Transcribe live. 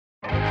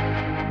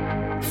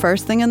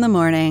First thing in the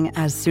morning,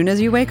 as soon as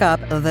you wake up,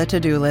 the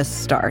to-do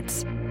list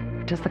starts.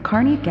 Does the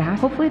car need gas?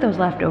 Hopefully those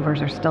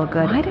leftovers are still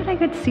good. Why did I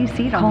get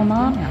CC'd on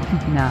Mom?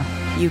 No.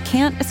 You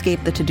can't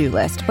escape the to-do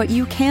list, but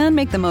you can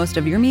make the most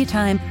of your me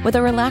time with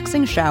a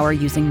relaxing shower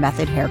using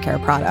Method Hair Care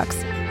products.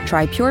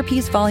 Try Pure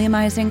Peace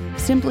Volumizing,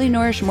 Simply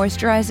Nourish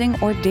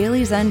Moisturizing, or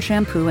Daily Zen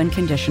Shampoo and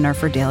Conditioner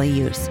for daily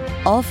use.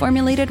 All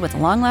formulated with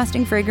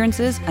long-lasting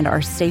fragrances and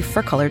are safe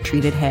for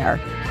color-treated hair.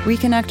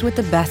 Reconnect with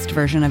the best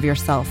version of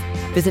yourself.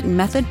 Visit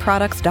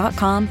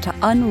methodproducts.com to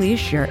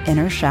unleash your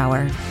inner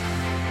shower.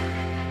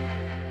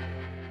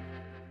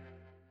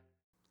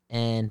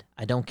 And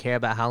I don't care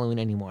about Halloween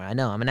anymore. I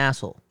know, I'm an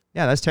asshole.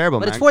 Yeah, that's terrible,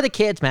 But man. it's for the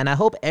kids, man. I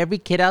hope every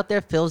kid out there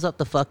fills up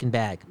the fucking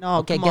bag. No,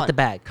 okay, come get on. the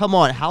bag. Come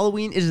on.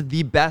 Halloween is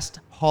the best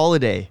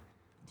holiday.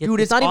 Dude,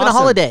 It's not even a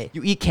holiday.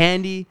 You eat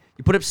candy.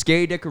 You put up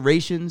scary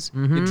decorations.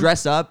 You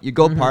dress up. You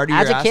go party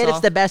As your a ass kid, off.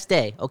 it's the best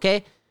day,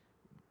 okay?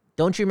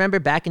 Don't you remember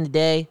back in the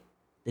day,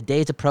 the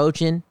day's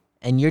approaching,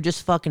 and you're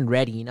just fucking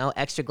ready, you know?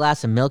 Extra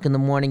glass of milk in the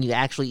morning. You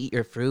actually eat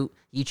your fruit,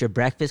 you eat your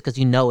breakfast, because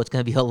you know it's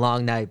going to be a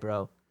long night,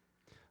 bro.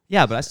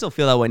 Yeah, but I still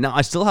feel that way. Now,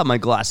 I still have my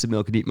glass of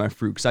milk and eat my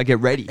fruit because I get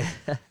ready.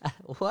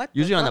 What?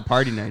 Usually on the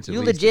party nights, at You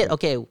least. legit,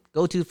 okay,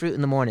 go-to fruit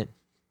in the morning.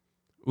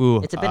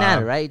 Ooh, It's a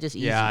banana, right? Just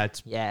easy. yeah,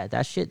 it's- Yeah,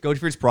 that shit. Go-to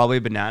fruit's probably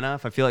a banana.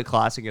 If I feel like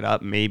classing it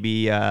up,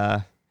 maybe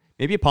a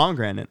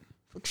pomegranate.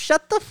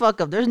 Shut the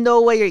fuck up. There's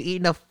no way you're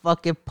eating a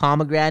fucking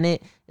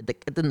pomegranate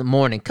in the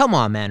morning. Come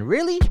on, man.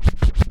 Really?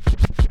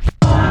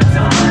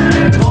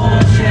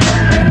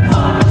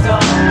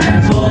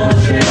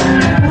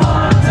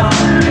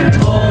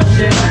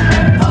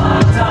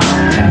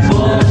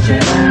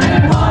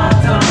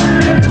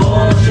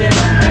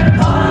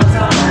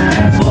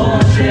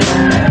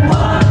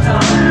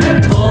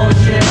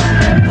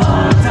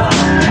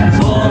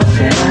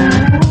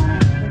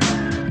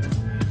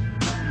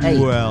 Hey,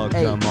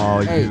 Welcome, hey,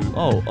 all hey. you.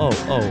 Oh.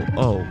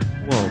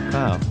 Whoa,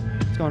 Kyle.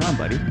 What's going on,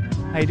 buddy?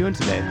 How you doing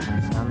today?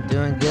 I'm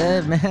doing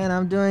good, man.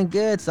 I'm doing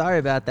good. Sorry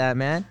about that,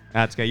 man.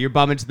 That's good. You're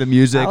bumming to the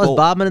music. I was Oh,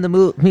 bobbing in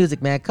the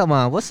music, man. Come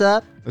on. What's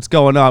up? what's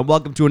going on?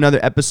 Welcome to another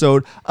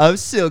episode of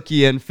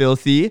Silky and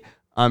Filthy.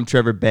 I'm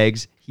Trevor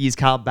Beggs. He's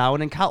Kyle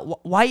Bowen. And Kyle,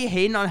 why are you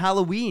hating on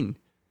Halloween?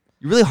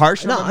 You're really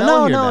harsh on the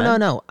melon here, man.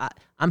 No.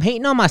 I'm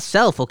hating on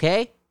myself,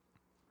 okay?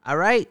 All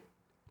right?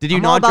 Did you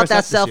I'm not all about dress that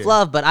up this year?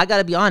 self-love, but I got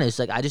to be honest.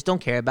 Like, I just don't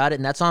care about it,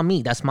 and that's on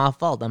me. That's my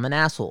fault. I'm an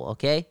asshole,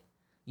 okay?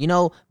 You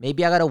know,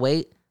 maybe I got to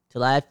wait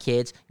till I have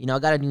kids. You know, I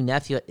got a new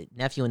nephew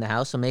in the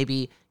house, so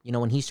maybe, you know,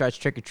 when he starts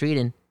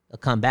trick-or-treating, he'll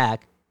come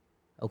back,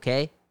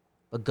 okay?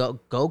 But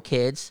go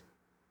kids.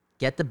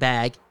 Get the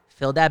bag.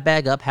 Fill that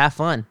bag up. Have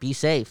fun. Be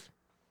safe.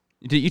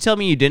 Did you tell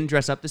me you didn't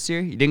dress up this year?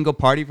 You didn't go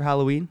party for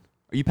Halloween?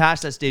 Are you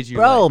past that stage of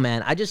your Bro, life?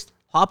 man, I just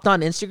hopped on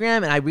Instagram,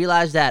 and I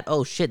realized that,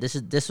 oh, shit,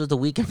 this was the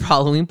weekend for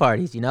Halloween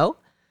parties, you know?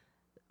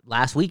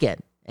 Last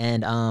weekend.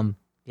 And,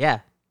 yeah,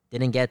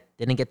 didn't get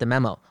the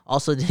memo.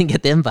 Also didn't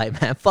get the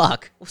invite, man.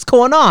 Fuck. What's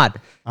going on?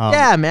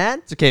 Yeah, man.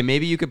 It's okay.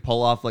 Maybe you could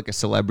pull off like a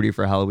celebrity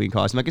for a Halloween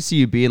costume. I could see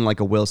you being like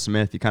a Will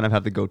Smith. You kind of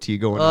have the goatee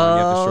going on.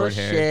 You have the Oh, short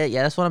hair. shit.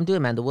 Yeah, that's what I'm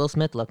doing, man. The Will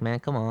Smith look, man.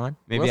 Come on.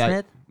 Maybe Will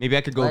Smith? maybe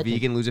I could go What I think.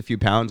 vegan, lose a few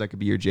pounds. I could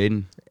be your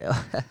Jaden.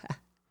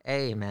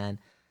 Hey, man.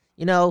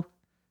 You know,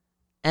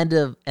 end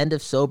of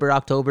sober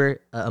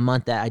October, a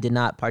month that I did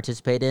not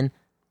participate in.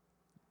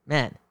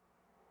 Man,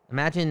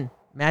 imagine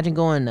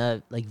going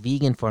like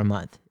vegan for a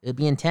month. It'd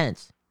be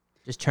intense.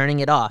 Just turning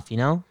it off, you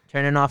know?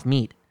 Turning off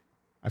meat.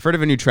 I've heard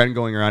of a new trend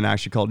going around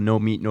actually called No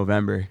Meat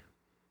November.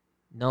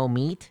 No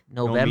meat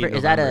November. meat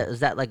Is November.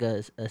 that like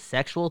a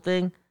sexual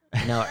thing?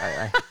 No,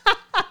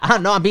 I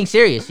don't know. I'm being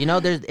serious. You know,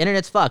 the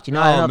internet's fucked. You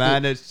know, I don't Oh know if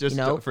man, you- it's just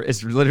you know?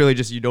 it's literally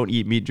just you don't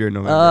eat meat during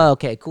November. Oh,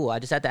 okay, cool. I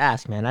just had to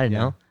ask, man. I didn't Yeah.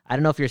 know. I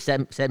don't know if you're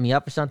setting me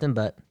up or something,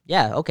 but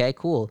yeah, okay,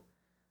 cool.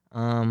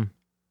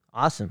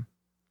 Awesome.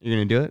 You're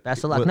gonna do it?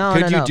 Best of luck. Well, No,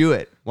 could no, you no. do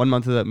it 1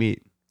 month without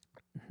meat?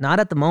 Not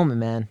at the moment,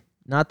 man.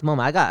 Not at the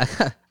moment. I got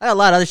a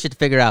lot of other shit to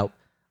figure out.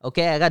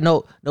 Okay, I got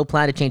no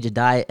plan to change the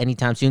diet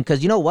anytime soon.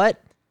 Cause you know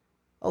what?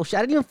 Oh shit,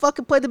 I didn't even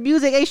fucking play the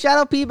music. Hey, shout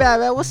out P-Bad,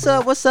 man. What's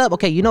up? What's up?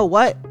 Okay, you know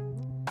what?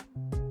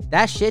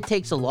 That shit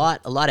takes a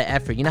lot of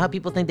effort. You know how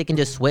people think they can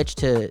just switch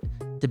to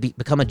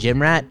become a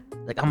gym rat?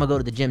 Like, I'm gonna go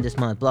to the gym this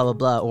month, blah blah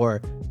blah,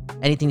 or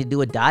anything to do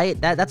with diet.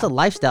 That's a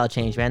lifestyle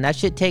change, man. That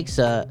shit takes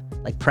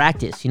like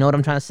practice. You know what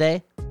I'm trying to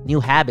say? New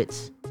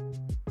habits.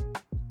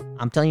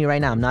 I'm telling you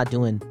right now, I'm not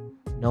doing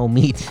no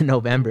meat in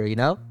November, you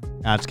know?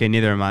 That's okay.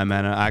 Neither am I,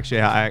 man.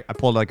 Actually, I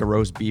pulled like a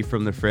roast beef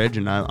from the fridge,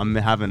 and I'm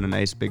having a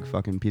nice big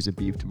fucking piece of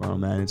beef tomorrow,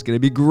 man. It's gonna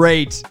be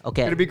great.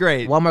 Okay. It's gonna be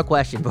great. One more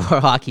question before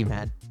hockey,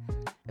 man.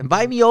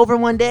 Invite me over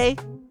one day,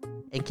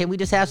 and can we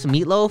just have some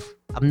meatloaf?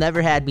 I've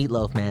never had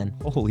meatloaf, man.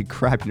 Holy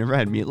crap! You never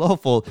had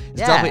meatloaf? Well,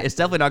 Yeah. it's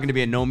definitely not gonna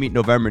be a no meat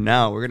November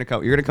now. You're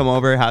gonna come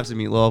over, have some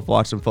meatloaf,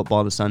 watch some football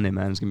on a Sunday,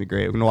 man. It's gonna be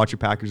great. We're gonna watch your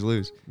Packers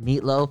lose.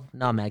 Meatloaf?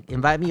 No, man.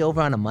 Invite me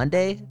over on a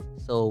Monday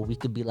so we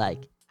could be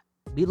like,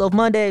 Meatloaf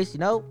Mondays, you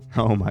know?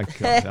 Oh my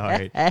god! All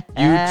right,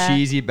 you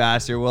cheesy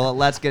bastard. Well,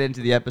 let's get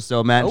into the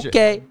episode, man.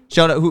 Okay.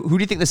 Shout out. Who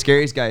do you think the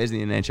scariest guy is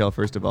in the NHL?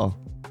 First of all,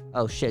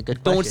 Oh, shit.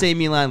 Good question. don't say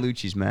Milan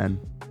Lucic, man.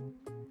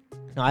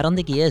 No, I don't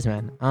think he is,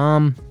 man.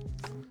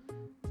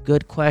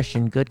 Good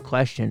question.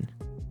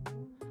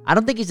 I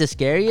don't think he's the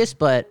scariest,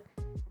 but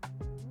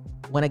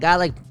when a guy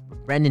like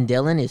Brendan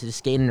Dillon is just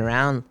skating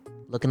around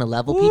looking to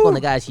level people, and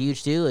the guy's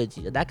huge too,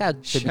 that guy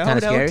could be kind of scary.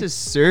 Shout out to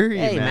Surrey,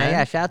 hey, man.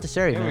 Yeah, shout out to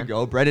Surrey, There man. we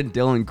go. Brendan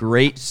Dillon,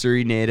 great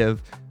Surrey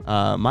native.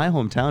 My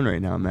hometown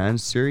right now, man.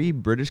 Surrey,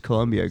 British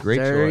Columbia. Great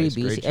Surrey, choice.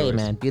 BC. Great Hey, choice.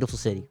 man, beautiful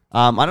city.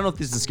 I don't know if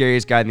this is the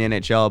scariest guy in the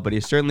NHL, but he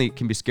certainly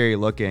can be scary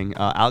looking.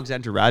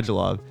 Alexander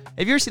Radulov.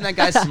 Have you ever seen that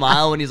guy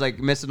smile when he's like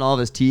missing all of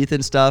his teeth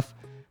and stuff?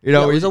 You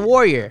know, He's a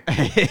warrior.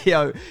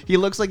 yeah, he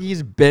looks like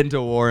he's been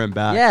to war and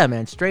back. Yeah,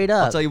 man, straight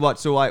up. I'll tell you what.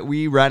 So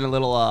we ran a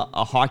little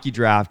a hockey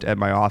draft at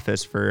my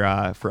office for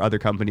other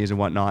companies and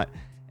whatnot,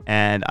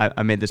 and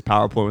I made this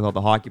PowerPoint with all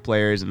the hockey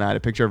players, and I had a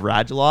picture of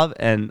Radulov,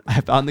 and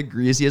I found the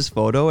greasiest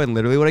photo, and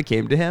literally when I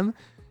came to him,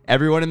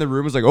 everyone in the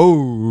room was like,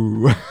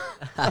 "Oh."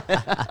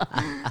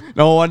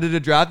 No one wanted to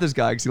draft this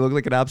guy because he looked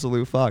like an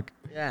absolute fuck.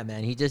 Yeah,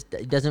 man. He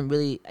doesn't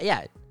really.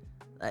 Yeah,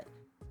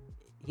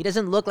 he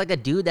doesn't look like a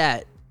dude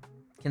that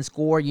can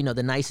score,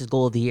 the nicest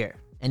goal of the year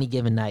any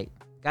given night.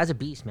 Guy's a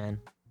beast, man.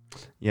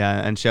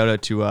 Yeah, and shout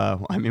out to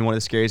one of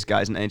the scariest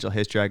guys in NHL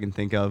history I can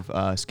think of.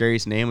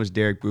 Scariest name was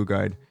Derek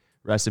Bugard.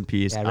 Rest in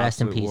peace. Yeah, rest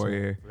in Absolute peace.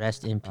 warrior. Man.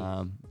 Rest in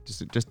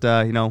peace. Just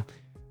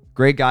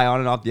great guy on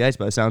and off the ice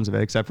by the sounds of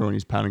it, except for when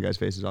he's pounding guys'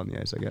 faces on the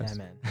ice, I guess. Yeah,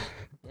 man.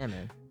 Yeah,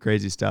 man.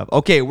 Crazy stuff.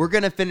 Okay, we're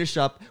gonna finish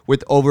up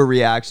with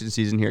overreaction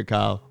season here,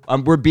 Kyle.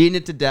 We're beating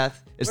it to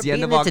death. It's We're the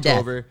end of beating it to death.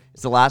 October.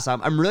 It's the last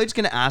time. I'm really just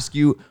gonna ask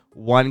you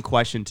one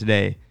question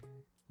today.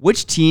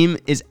 Which team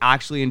is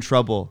actually in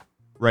trouble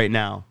right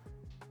now?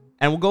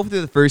 And we'll go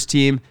through the first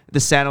team, the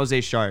San Jose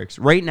Sharks.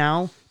 Right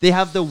now, they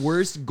have the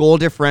worst goal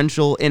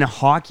differential in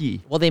hockey.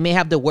 Well, they may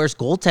have the worst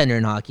goaltender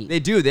in hockey. They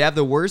do. They have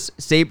the worst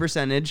save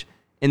percentage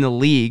in the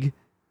league,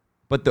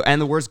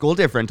 and the worst goal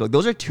differential.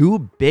 Those are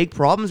two big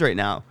problems right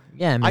now.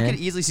 Yeah, man. I could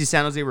easily see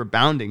San Jose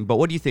rebounding, but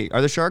what do you think?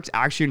 Are the Sharks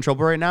actually in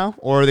trouble right now,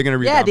 or are they going to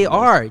rebound? Yeah, they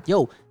from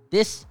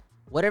this? are. Yo,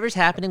 whatever's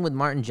happening with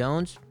Martin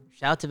Jones,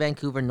 shout out to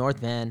Vancouver, North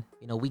Van.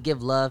 We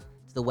give love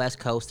to the West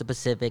Coast, the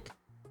Pacific.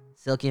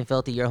 Silky and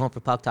Filthy, you're home for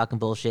puck talking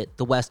bullshit.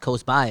 The West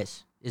Coast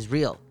bias is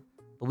real.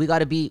 But we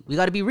gotta be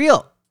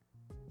real.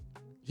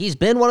 He's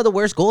been one of the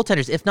worst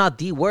goaltenders, if not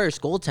the worst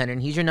goaltender,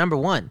 and he's your number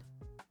one.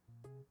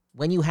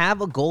 When you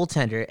have a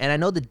goaltender, and I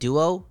know the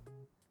duo,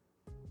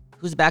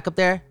 who's back up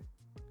there?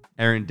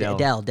 Aaron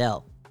Dell.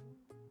 Dell.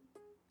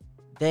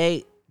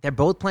 They're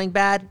both playing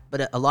bad,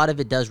 but a lot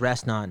of it does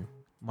rest on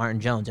Martin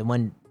Jones. And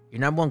when your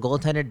number one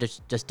goaltender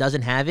just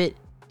doesn't have it,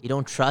 you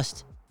don't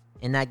trust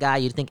in that guy.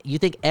 You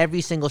think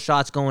every single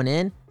shot's going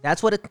in.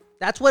 That's what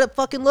it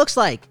fucking looks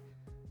like.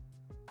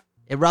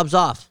 It rubs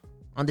off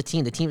on the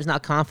team. The team is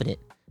not confident.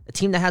 A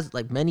team that has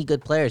like many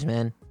good players,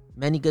 man.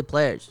 Many good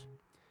players.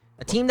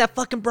 A team that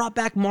fucking brought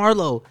back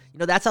Marlowe.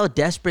 That's how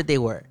desperate they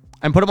were.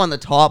 And put him on the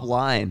top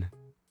line.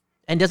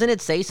 And doesn't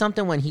it say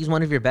something when he's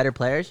one of your better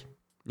players?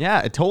 Yeah,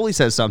 it totally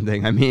says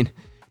something. I mean,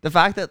 the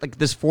fact that like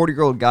this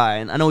 40-year-old guy,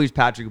 and I know he's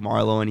Patrick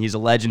Marleau and he's a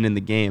legend in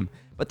the game,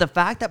 but the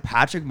fact that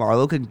Patrick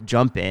Marleau could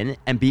jump in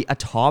and be a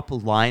top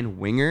line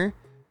winger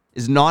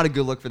is not a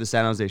good look for the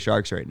San Jose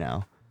Sharks right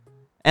now.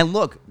 And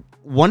look,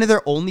 one of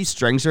their only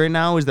strengths right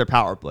now is their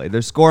power play.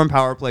 They're scoring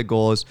power play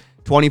goals,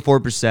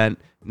 24%,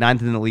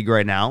 9th in the league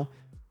right now.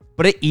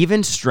 But at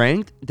even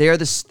strength, they're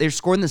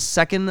scoring the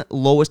second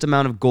lowest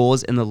amount of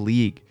goals in the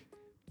league.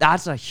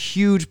 That's a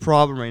huge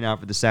problem right now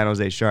for the San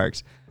Jose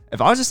Sharks.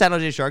 If I was a San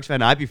Jose Sharks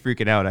fan, I'd be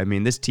freaking out. I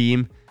mean, this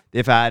team,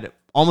 they've had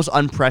almost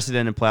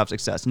unprecedented playoff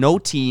success. No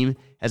team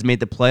has made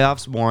the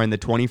playoffs more in the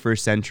 21st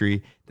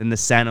century than the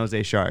San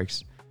Jose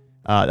Sharks.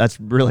 That's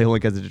really only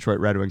because the Detroit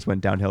Red Wings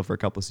went downhill for a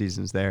couple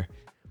seasons there.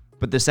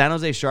 But the San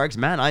Jose Sharks,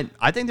 man,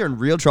 I think they're in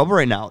real trouble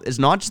right now. It's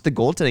not just the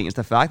goaltending. It's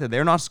the fact that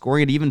they're not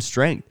scoring at even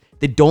strength.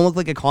 They don't look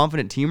like a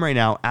confident team right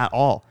now at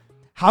all.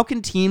 How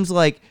can teams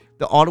like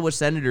the Ottawa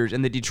Senators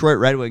and the Detroit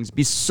Red Wings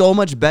be so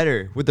much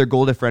better with their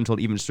goal differential at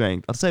even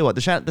strength? I'll tell you what,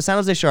 the San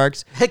Jose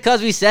Sharks...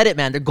 Because we said it,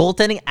 man. Their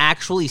goaltending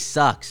actually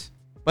sucks.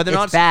 But they're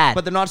It's not bad.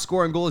 But they're not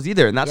scoring goals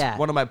either, and that's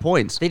one of my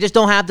points. They just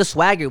don't have the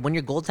swagger. When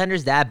your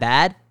goaltender's that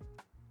bad,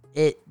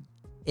 it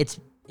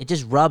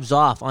just rubs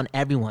off on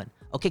everyone.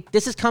 Okay,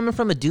 this is coming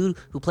from a dude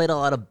who played a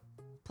lot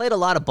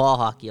of ball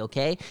hockey,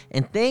 okay?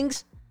 And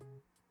things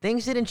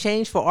didn't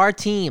change for our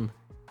team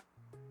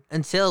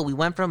until we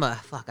went from I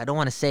don't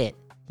want to say it.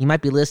 He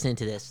might be listening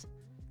to this.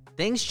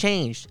 Things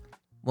changed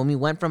when we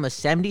went from a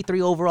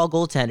 73 overall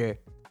goaltender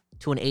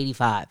to an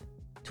 85,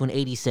 to an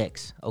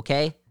 86,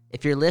 okay?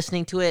 If you're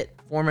listening to it,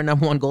 former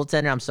number one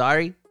goaltender, I'm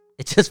sorry.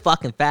 It's just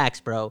fucking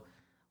facts, bro.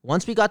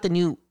 Once we got the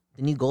new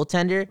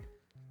goaltender,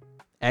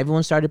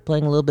 everyone started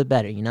playing a little bit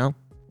better,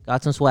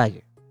 Got some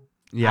swagger.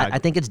 Yeah, I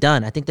think it's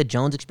done. I think the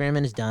Jones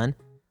experiment is done.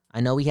 I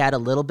know he had a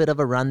little bit of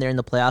a run there in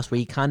the playoffs where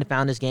he kind of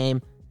found his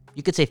game.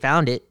 You could say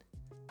found it,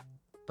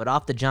 but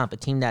off the jump, a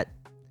team that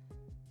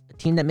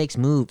makes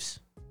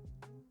moves,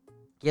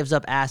 gives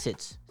up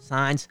assets,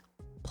 signs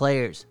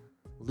players,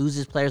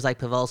 loses players like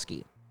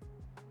Pavelski,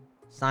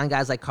 sign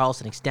guys like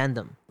Carlson, extend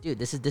them. Dude,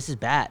 this is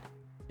bad.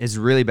 is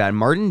really bad.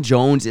 Martin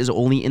Jones is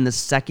only in the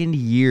second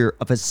year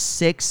of a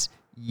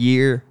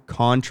 6-year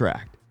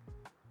contract.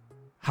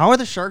 How are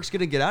the Sharks going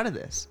to get out of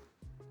this?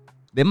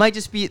 This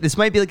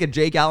might be like a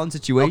Jake Allen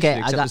situation,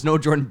 except there's no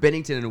Jordan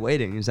Binnington in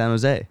waiting in San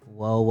Jose.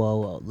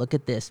 Whoa. Look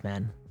at this,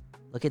 man.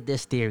 Look at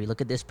this theory.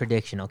 Look at this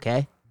prediction,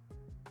 okay?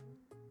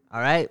 All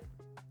right.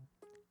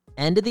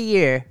 End of the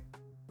year,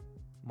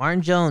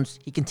 Martin Jones,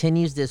 he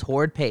continues this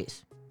horrid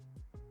pace.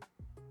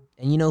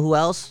 And you know who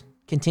else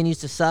continues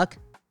to suck?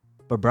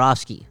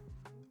 Bobrovsky.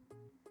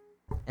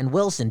 And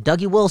Wilson,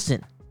 Dougie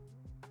Wilson.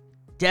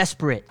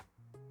 Desperate.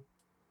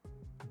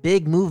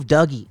 Big move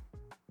Dougie.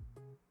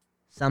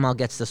 Somehow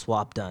gets the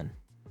swap done.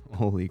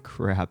 Holy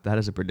crap, that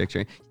is a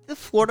prediction. The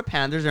Florida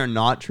Panthers are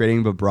not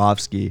trading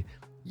Bobrovsky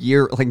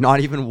not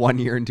even 1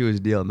 year into his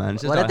deal, man.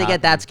 What if they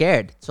get that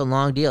scared? It's a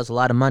long deal. It's a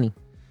lot of money.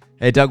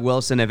 Hey, Doug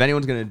Wilson, if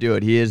anyone's going to do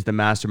it, he is the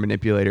master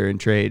manipulator in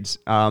trades.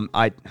 How's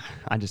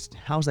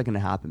that going to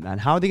happen, man?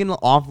 How are they going to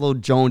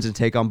offload Jones and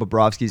take on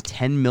Bobrovsky's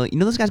 $10 million? You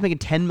know this guy's making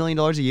 $10 million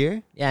a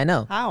year? Yeah, I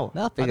know. How?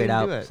 They'll figure it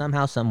out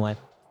somehow, some way.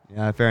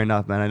 Yeah, fair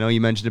enough, man. I know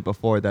you mentioned it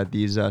before that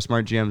these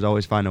smart GMs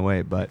always find a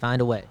way, but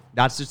find a way.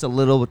 That's just a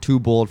little too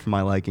bold for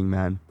my liking,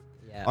 man.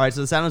 Yeah. All right,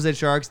 so the San Jose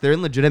Sharks, they're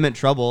in legitimate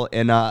trouble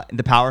in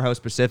the Powerhouse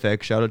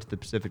Pacific. Shout out to the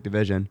Pacific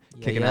Division,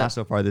 kicking ass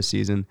so far this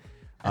season.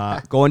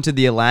 Going to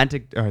the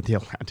Atlantic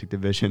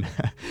Division,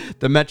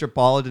 the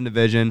Metropolitan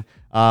Division.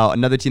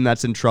 Another team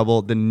that's in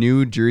trouble, the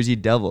New Jersey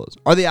Devils.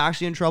 Are they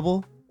actually in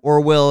trouble,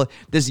 or will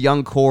this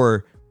young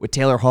core with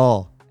Taylor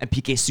Hall and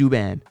PK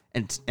Subban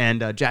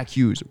and Jack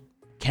Hughes?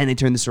 Can they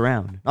turn this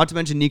around? Not to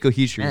mention Nico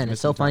Hischier. Man,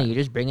 it's so funny. You're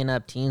just bringing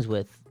up teams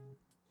with,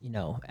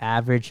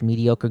 average,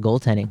 mediocre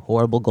goaltending,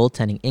 horrible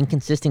goaltending,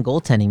 inconsistent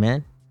goaltending,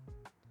 man.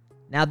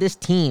 Now this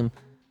team,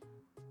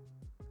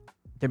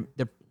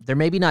 they're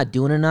maybe not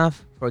doing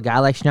enough for a guy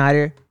like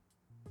Schneider.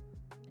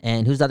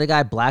 And who's the other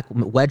guy?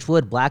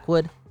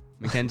 Blackwood?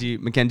 Mackenzie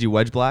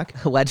Wedge Black?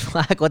 Wedge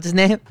Black, what's his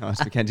name? No,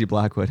 it's Mackenzie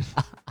Blackwood.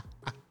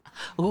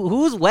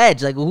 Who's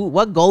Wedge?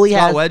 What goalie has?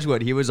 Scott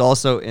Wedgwood. He was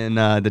also in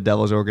the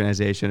Devils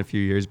organization a few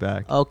years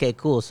back. Okay,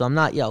 cool. So I'm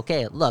not. Yeah,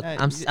 okay. Look,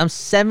 I'm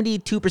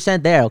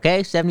 72% there.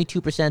 Okay,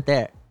 72%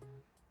 there.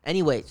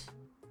 Anyways,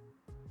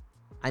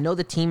 I know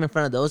the team in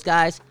front of those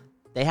guys.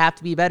 They have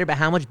to be better, but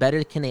how much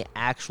better can they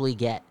actually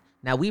get?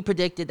 Now we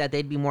predicted that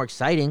they'd be more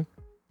exciting,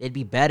 they'd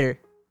be better,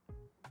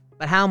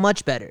 but how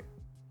much better?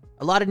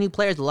 A lot of new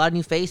players, a lot of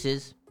new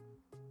faces.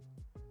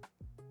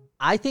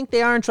 I think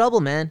they are in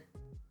trouble, man.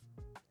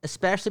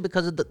 Especially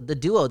because of the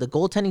duo. The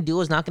goaltending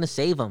duo is not going to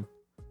save them.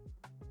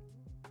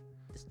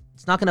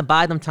 It's not going to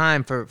buy them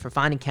time for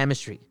finding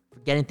chemistry, for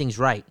getting things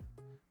right.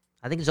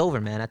 I think it's over,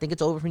 man. I think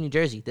it's over for New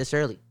Jersey this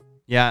early.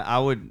 Yeah, I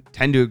would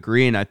tend to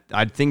agree, and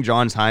I think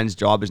John Hines'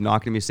 job is not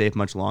going to be safe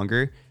much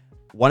longer.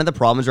 One of the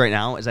problems right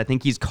now is I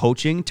think he's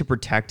coaching to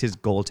protect his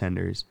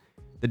goaltenders.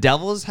 The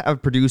Devils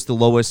have produced the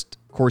lowest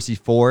Corsi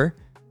 4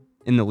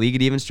 in the league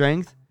at even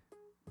strength,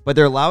 but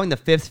they're allowing the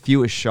 5th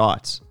fewest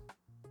shots.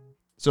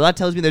 So that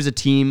tells me there's a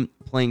team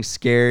playing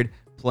scared,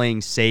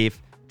 playing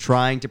safe,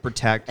 trying to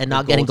protect and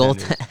not getting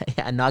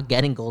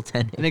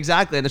goaltending. And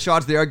exactly, and the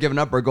shots they are giving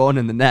up are going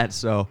in the net.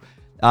 So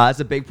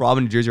that's a big problem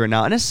in New Jersey right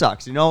now, and it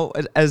sucks.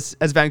 As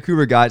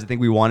Vancouver guys, I think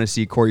we want to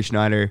see Corey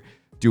Schneider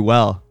do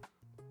well,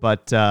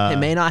 but it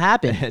may not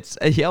happen.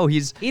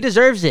 He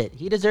deserves it.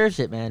 He deserves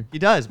it, man. He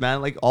does,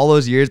 man. Like all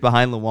those years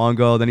behind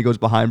Luongo, then he goes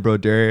behind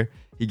Brodeur.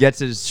 He gets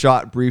his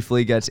shot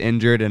briefly, gets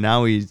injured, and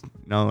now he's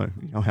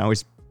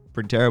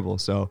pretty terrible.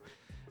 So.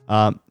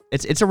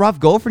 It's a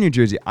rough go for New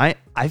Jersey.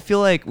 I feel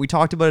like we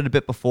talked about it a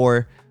bit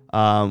before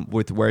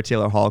with where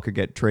Taylor Hall could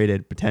get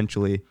traded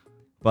potentially,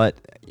 but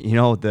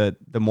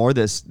the more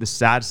this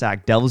sad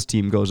sack Devils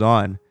team goes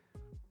on,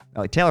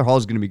 like Taylor Hall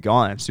is going to be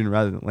gone sooner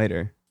rather than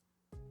later.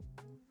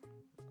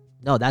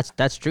 No,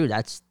 that's true.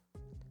 That's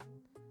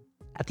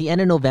at the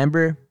end of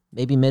November,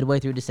 maybe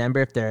midway through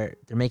December. If they're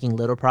making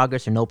little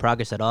progress or no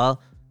progress at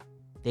all,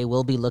 they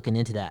will be looking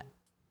into that.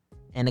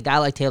 And a guy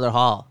like Taylor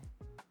Hall,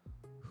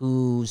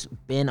 who's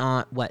been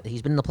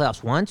he's been in the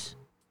playoffs once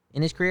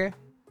in his career?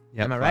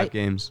 Yeah, am I right? 5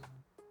 games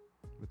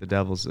with the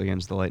Devils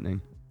against the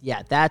Lightning.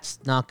 Yeah, that's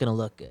not going to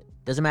look good.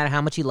 Doesn't matter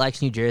how much he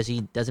likes New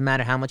Jersey. Doesn't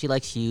matter how much he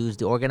likes Hughes,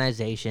 the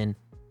organization.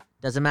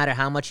 Doesn't matter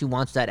how much he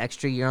wants that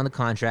extra year on the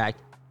contract.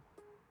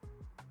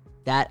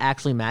 That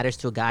actually matters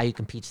to a guy who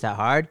competes that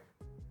hard.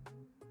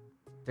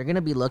 They're going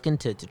to be looking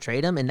to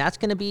trade him, and I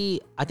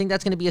think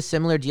that's going to be a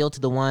similar deal to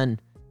the one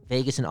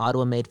Vegas and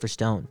Ottawa made for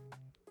Stone.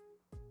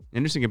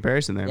 Interesting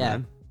comparison there,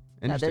 man.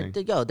 Interesting.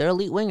 Yeah, they're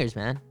elite wingers,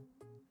 man.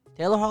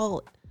 Taylor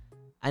Hall,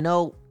 I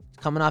know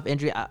coming off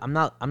injury. I'm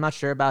not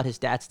sure about his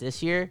stats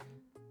this year.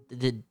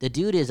 The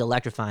dude is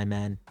electrifying,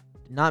 man.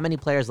 Not many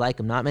players like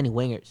him. Not many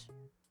wingers.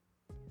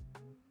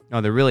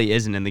 No, there really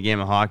isn't in the game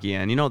of hockey.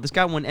 And this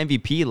guy won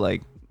MVP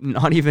like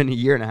not even a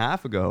year and a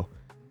half ago.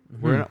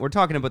 Mm-hmm. We're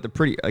talking about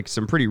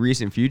some pretty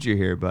recent future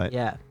here, but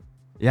yeah,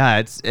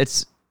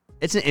 it's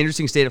an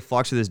interesting state of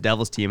flux for this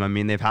Devils team. I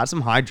mean, they've had some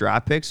high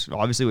draft picks,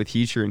 obviously with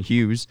Hischier and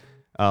Hughes.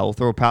 We'll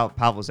throw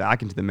Pavel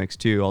Zach into the mix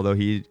too, although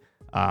he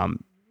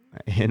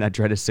in that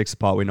dreaded 6th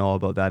spot. We know all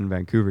about that in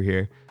Vancouver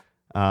here.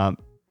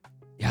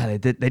 Yeah,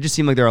 they just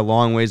seem like they're a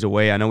long ways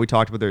away. I know we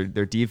talked about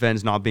their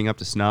defense not being up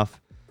to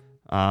snuff,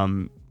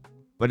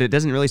 but it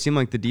doesn't really seem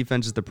like the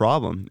defense is the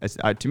problem.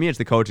 To me, it's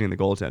the coaching and the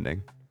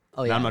goaltending.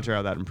 Oh And yeah, I'm not sure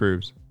how that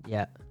improves.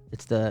 yeah.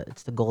 It's the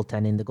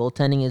goaltending. The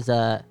goaltending is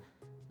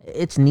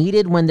it's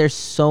needed when there's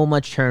so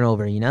much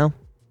turnover. You know.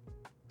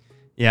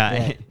 Yeah, Yeah.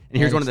 and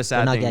here's Yeah, one of the they're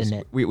sad not things. getting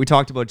it. We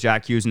talked about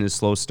Jack Hughes and his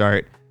slow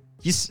start.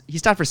 He's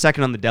tied for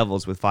second on the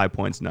Devils with 5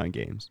 points in 9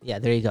 games. Yeah,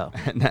 there you go.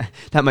 And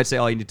that might say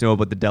all you need to know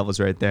about the Devils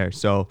right there.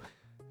 So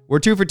we're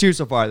 2 for 2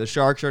 so far. The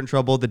Sharks are in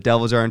trouble. The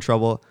Devils are in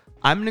trouble.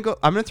 I'm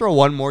gonna throw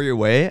one more your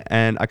way,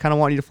 and I kind of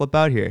want you to flip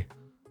out here.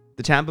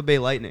 The Tampa Bay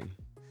Lightning,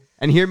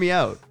 and hear me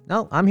out.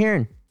 No, I'm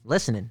hearing,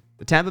 listening.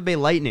 The Tampa Bay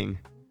Lightning,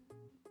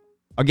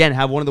 again,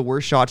 have one of the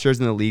worst shot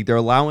shares in the league. They're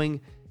allowing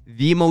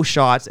the most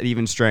shots at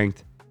even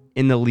strength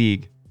in the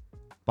league,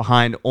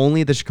 behind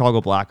only the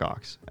Chicago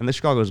Blackhawks. And the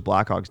Chicago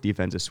Blackhawks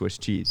defense is Swiss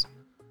cheese.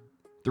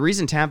 The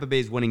reason Tampa Bay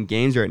is winning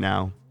games right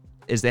now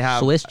is they have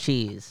Swiss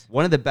cheese.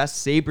 one of the best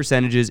save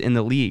percentages in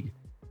the league.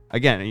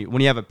 Again,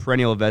 when you have a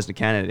perennial Vezina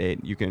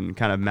candidate, you can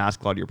kind of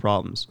mask a lot of your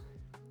problems.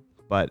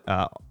 But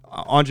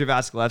Andre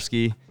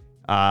Vasilevsky,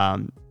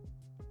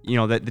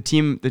 the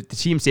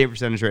team save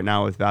percentage right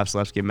now with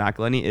Vasilevsky and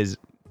McElhinney is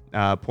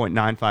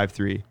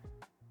 .953.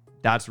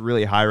 That's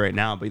really high right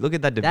now. But you look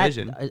at that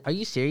division Are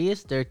you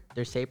serious? Their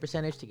save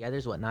percentage together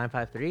is what,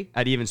 953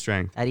 at even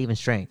strength. at even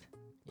strength.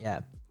 Yeah,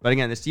 But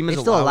again, this team is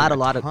they still allowed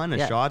allowing a ton of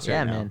yeah, shots yeah,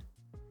 right now. man.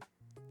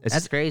 It's,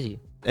 That's crazy.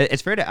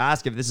 it's fair to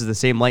ask if this is the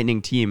same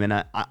Lightning team,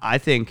 and I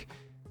think,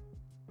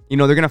 they're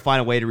going to find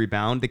a way to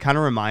rebound. They kind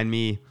of remind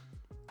me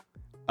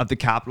of the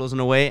Capitals in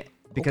a way,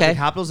 because Okay. the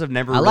Capitals have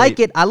never I like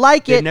it. I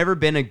like They've it. never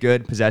been a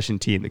good possession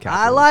team, the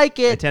Capitals. I like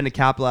They it. tend to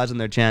capitalize on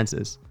their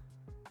chances.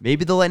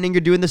 Maybe the Lightning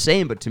are doing the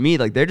same, but to me,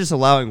 they're just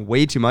allowing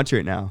way too much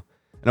right now.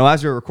 And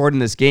as we're recording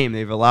this game,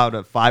 they've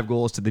allowed 5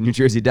 goals to the New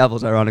Jersey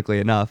Devils, ironically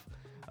enough.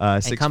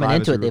 And coming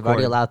into it, they've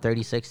already allowed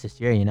 36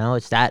 this year.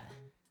 It's that.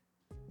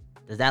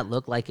 Does that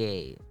look like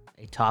a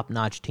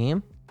top-notch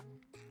team?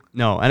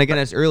 No, and again,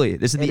 it's early.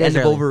 This is It the is end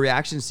of early.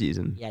 overreaction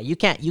season. Yeah, you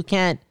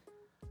can't.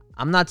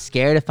 I'm not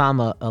scared if I'm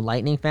a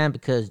Lightning fan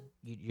because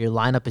your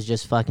lineup is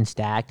just fucking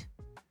stacked.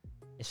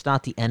 It's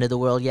not the end of the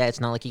world yet. It's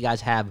not like you guys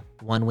have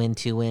 1 win,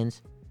 2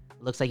 wins.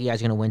 It looks like you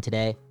guys are going to win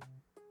today.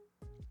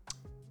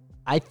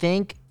 I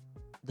think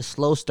the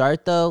slow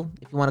start, though,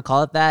 if you want to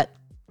call it that,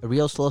 a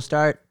real slow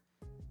start,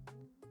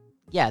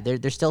 yeah,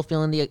 they're still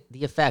feeling the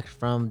effect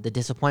from the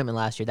disappointment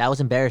last year. That was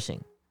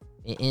embarrassing.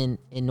 In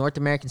North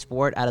American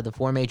sport, out of the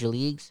 4 major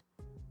leagues,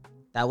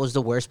 that was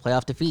the worst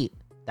playoff defeat.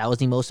 That was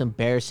the most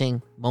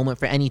embarrassing moment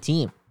for any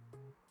team.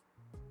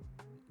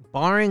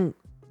 Barring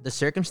the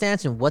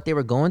circumstance and what they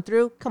were going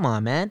through, come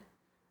on, man.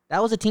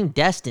 That was a team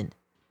destined.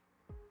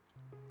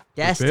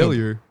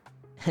 Destined.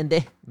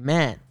 And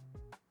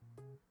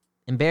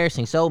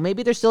embarrassing. So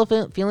maybe they're still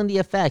feeling the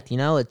effect.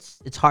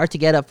 It's hard to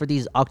get up for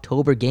these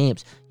October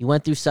games. You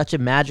went through such a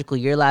magical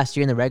year last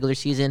year in the regular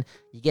season.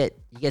 You get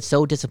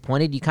so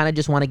disappointed. You kind of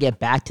just want to get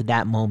back to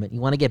that moment.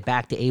 You want to get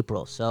back to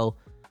April. So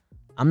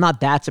I'm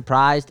not that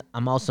surprised.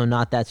 I'm also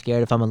not that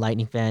scared if I'm a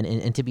Lightning fan.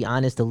 And to be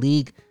honest, the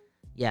league,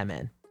 yeah,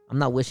 man, I'm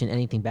not wishing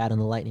anything bad on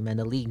the Lightning, man.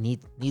 The league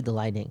need the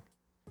Lightning.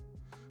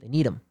 They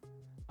need them.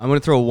 I'm going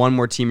to throw one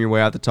more team your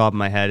way out the top of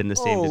my head in the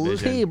same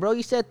division. Hey, bro,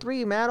 you said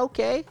 3, man.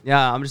 Okay.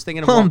 Yeah, I'm just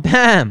thinking of Boom, one.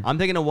 bam. I'm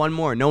thinking of one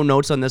more. No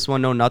notes on this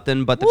one, no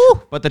nothing, but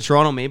Woo! the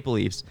Toronto Maple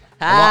Leafs.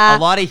 Ah. A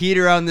lot of heat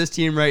around this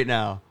team right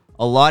now.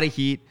 A lot of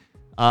heat.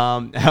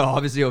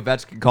 Obviously,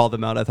 Ovechkin called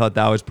them out. I thought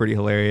that was pretty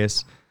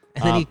hilarious.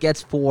 And then he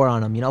gets 4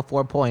 on him,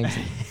 4 points.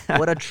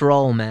 What a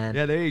troll, man.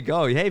 Yeah, there you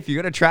go. Hey, if you're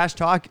going to trash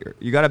talk,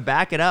 you got to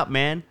back it up,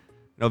 man.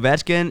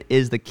 Ovechkin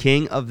is the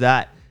king of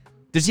that.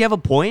 Does he have a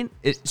point?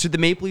 Should the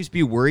Maple Leafs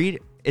be worried?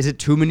 Is it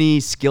too many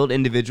skilled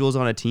individuals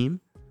on a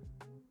team?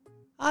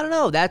 I don't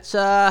know. That's,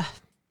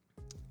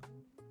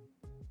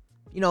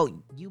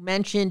 you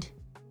mentioned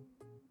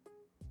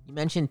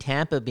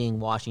Tampa being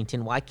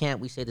Washington. Why can't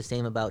we say the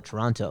same about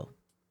Toronto?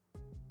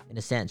 In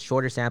a sense,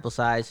 shorter sample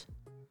size.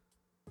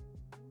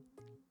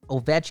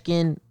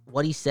 Ovechkin,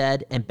 what he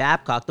said, and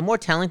Babcock. The more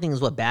telling thing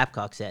is what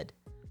Babcock said.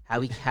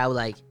 How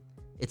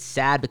it's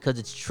sad because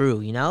it's true.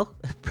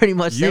 Pretty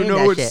much saying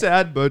that shit.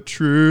 sad but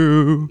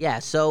true. Yeah,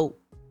 so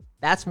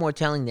that's more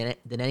telling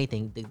than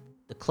anything.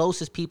 The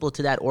closest people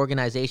to that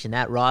organization,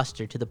 that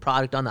roster, to the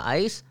product on the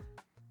ice,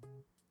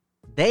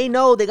 they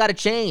know they got to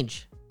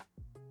change.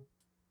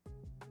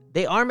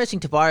 They are missing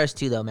Tavares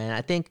too, though, man.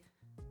 I think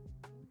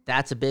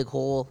that's a big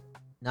hole,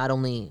 not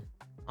only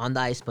on the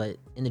ice, but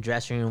in the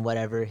dressing room,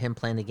 whatever, him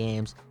playing the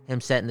games, him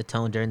setting the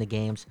tone during the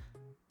games.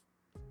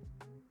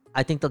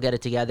 I think they'll get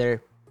it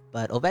together.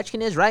 But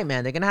Ovechkin is right,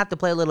 man. They're going to have to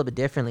play a little bit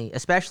differently,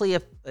 especially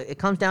if it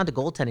comes down to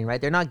goaltending, right?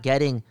 They're not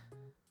getting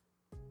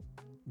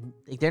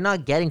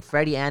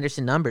Freddie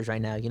Anderson numbers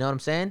right now. You know what I'm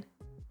saying?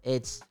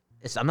 It's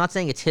I'm not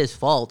saying it's his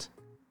fault.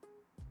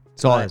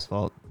 It's all his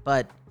fault.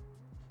 But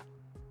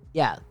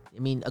yeah, a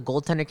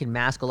goaltender can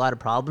mask a lot of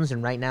problems,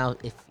 and right now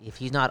if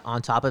he's not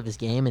on top of his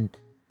game and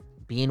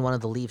being one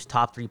of the Leafs'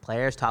 top 3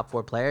 players, top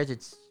 4 players,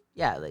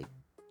 they're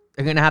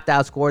going to have to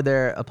outscore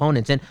their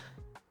opponents. And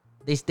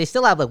they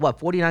still have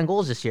 49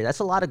 goals this year. That's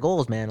a lot of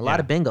goals, man. A lot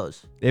of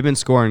bingos. They've been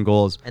scoring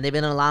goals. And they've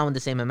been allowing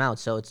the same amount.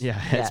 So it's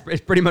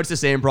it's pretty much the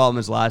same problem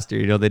as last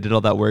year. They did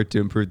all that work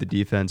to improve the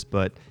defense,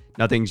 but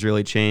nothing's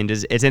really changed.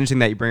 It's interesting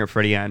that you bring up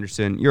Freddie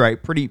Anderson. You're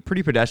right, pretty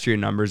pedestrian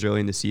numbers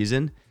early in the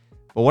season.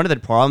 But one of the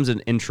problems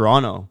in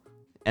Toronto,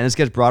 and this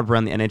gets brought up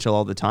around the NHL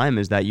all the time,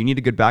 is that you need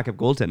a good backup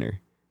goaltender.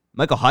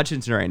 Michael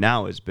Hutchinson right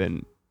now he's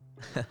been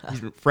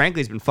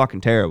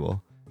fucking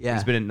terrible. Yeah.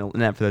 He's been in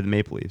net for the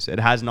Maple Leafs. It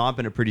has not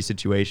been a pretty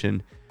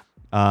situation.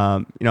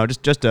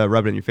 Just to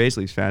rub it in your face,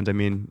 Leafs fans. I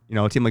mean,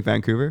 a team like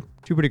Vancouver,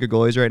 2 pretty good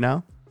goalies right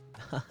now.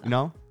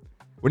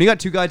 When you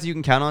got 2 guys that you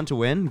can count on to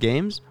win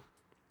games,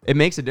 it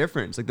makes a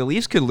difference. Like the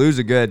Leafs could lose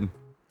a good,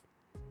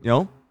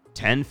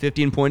 10,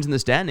 15 points in the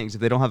standings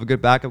if they don't have a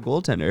good backup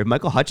goaltender. If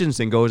Michael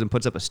Hutchinson goes and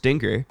puts up a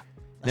stinker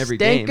in every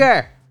game,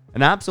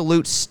 an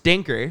absolute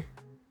stinker.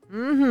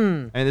 Mm-hmm.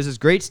 And there's this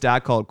great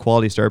stat called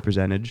quality start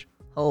percentage.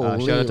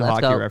 Holy, shout out to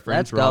Hockey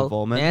Reference, Rob go.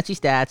 Volman. Fancy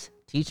stats.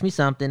 Teach me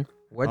something.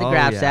 Where the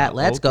graphs at?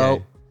 Let's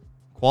go.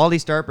 Quality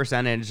start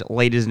percentage,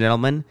 ladies and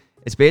gentlemen.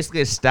 It's basically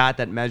a stat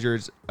that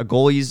measures a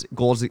goalie's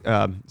goals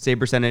save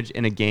percentage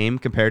in a game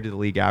compared to the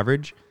league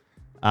average.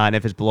 And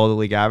if it's below the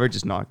league average,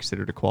 it's not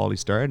considered a quality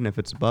start. And if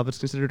it's above, it's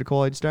considered a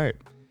quality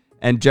start.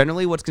 And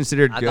generally, what's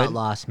considered good... I got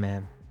lost,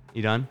 man.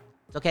 You done?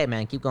 It's okay,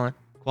 man. Keep going.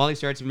 Quality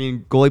starts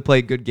mean goalie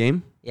played good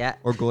game? Yeah.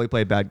 Or goalie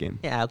played bad game?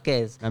 Yeah,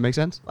 okay. That makes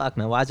sense? Fuck,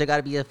 man. Why's there got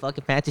to be a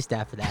fucking fancy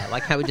stat for that? Why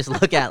can't we just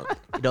look at,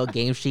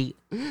 game sheet,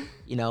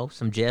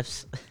 some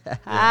GIFs?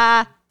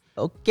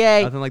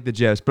 Okay. Nothing like the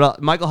GIFs.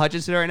 But Michael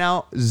Hutchinson right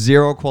now,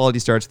 0 quality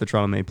starts for the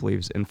Toronto Maple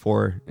Leafs in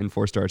four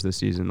starts this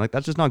season.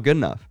 That's just not good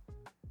enough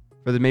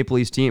for the Maple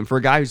Leafs team. For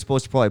a guy who's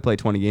supposed to probably play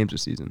 20 games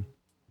this season.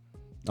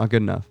 Not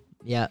good enough.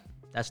 Yeah,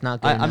 that's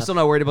not good enough. I'm still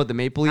not worried about the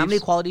Maple Leafs. How many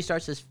quality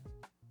starts does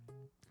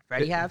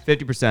Freddie have?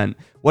 50%.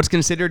 What's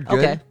considered good?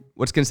 Okay.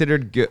 What's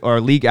considered good, or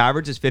league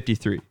average is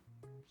 53.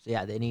 So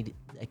yeah, they need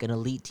an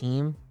elite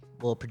team.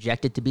 Well,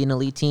 projected to be an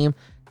elite team.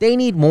 They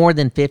need more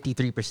than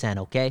 53%,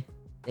 okay?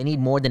 They need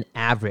more than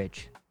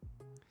average.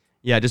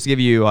 Yeah, just to give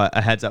you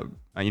a heads up,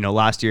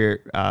 last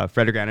year,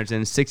 Frederik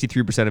Andersen,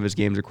 63% of his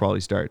games are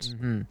quality starts.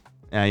 Mm-hmm.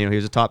 And, he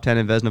was a top 10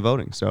 in Vezina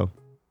voting, so.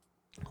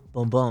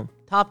 Boom, boom.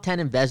 Top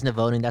 10 in Vezina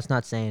voting, that's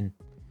not saying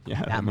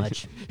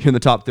much. You're in the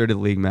top third of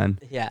the league, man.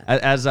 Yeah.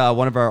 As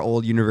one of our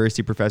old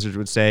university professors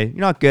would say, you're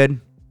not good.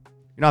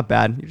 You're not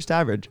bad. You're just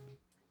average.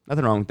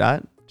 Nothing wrong with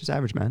that. Just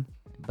average, man.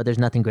 But there's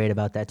nothing great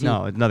about that, too.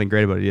 No, nothing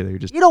great about it either.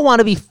 You don't want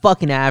to be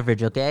fucking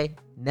average, okay?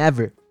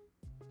 Never.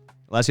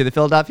 Unless you're the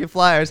Philadelphia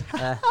Flyers.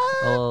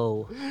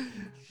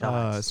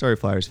 Sorry,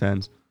 Flyers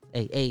fans.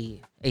 Hey.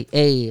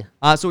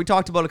 So we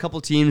talked about a couple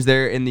teams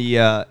there in the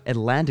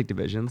Atlantic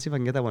Division. Let's see if I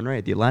can get that one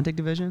right. The Atlantic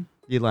Division?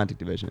 The Atlantic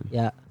Division.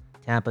 Yeah.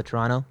 Tampa,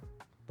 Toronto.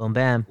 Boom,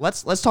 bam.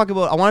 Let's talk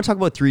about... I want to talk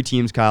about 3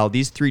 teams, Kyle.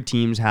 These 3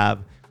 teams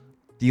have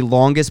the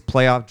longest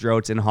playoff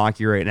droughts in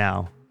hockey right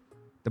now.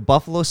 The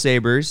Buffalo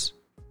Sabres,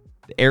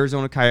 the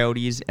Arizona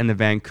Coyotes, and the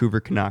Vancouver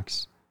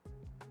Canucks.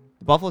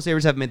 The Buffalo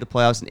Sabres have made the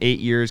playoffs in 8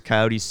 years,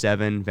 Coyotes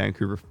 7,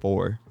 Vancouver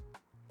 4.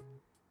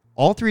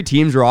 All 3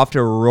 teams are off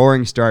to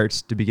roaring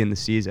starts to begin the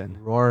season.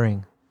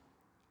 Roaring.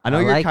 I know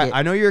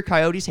you're a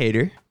Coyotes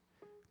hater,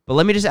 but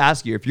let me just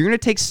ask you, if you're going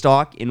to take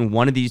stock in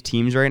one of these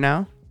teams right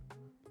now,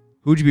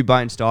 who'd you be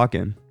buying stock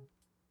in?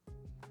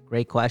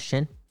 Great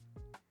question.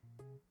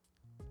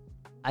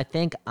 I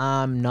think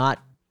I'm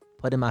not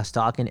putting my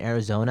stock in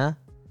Arizona.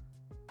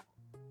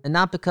 And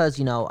not because,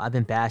 I've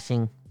been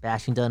bashing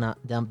them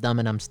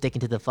and I'm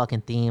sticking to the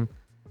fucking theme.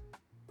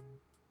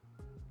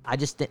 I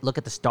just look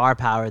at the star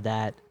power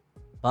that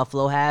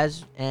Buffalo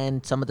has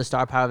and some of the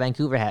star power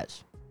Vancouver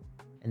has.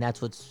 And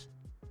that's what's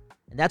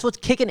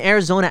kicking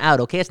Arizona out,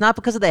 okay? It's not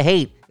because of the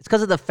hate. It's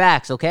because of the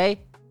facts,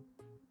 okay?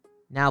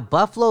 Now,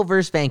 Buffalo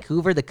versus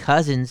Vancouver, the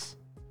Cousins.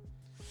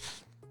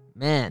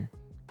 Man,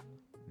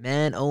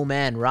 oh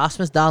man.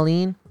 Rasmus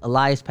Dahlin,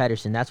 Elias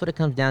Pettersson. That's what it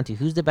comes down to.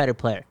 Who's the better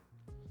player?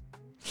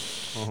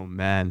 Oh,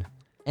 man.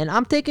 And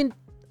I'm taking...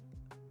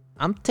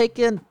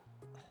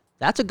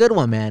 That's a good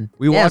one, man.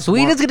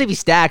 Sweden's going to be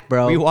stacked,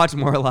 bro. We watch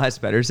more Elias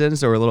Pettersson,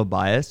 so we're a little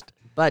biased.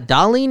 But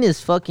Dahlin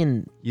is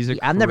fucking...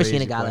 I've never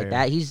seen a guy player. like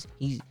that.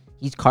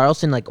 He's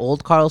Carlson, like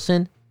old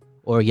Carlson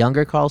or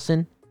younger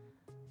Carlson,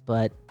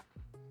 but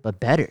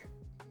better.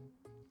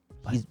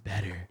 He's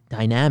better.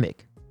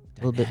 Dynamic.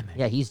 A little bit.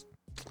 Yeah, he's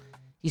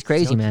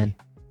crazy, Silky. man.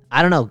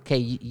 I don't know. Okay,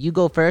 you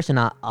go first, and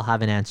I'll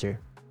have an answer.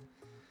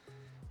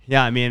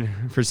 Yeah, I mean,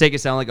 for sake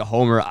of sounding like a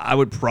homer, I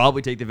would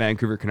probably take the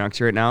Vancouver Canucks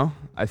right now.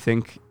 I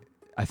think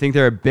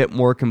they're a bit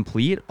more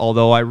complete,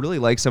 although I really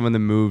like some of the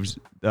moves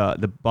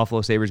the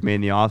Buffalo Sabres made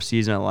in the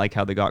offseason. I like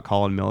how they got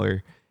Colin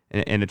Miller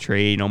in a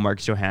trade,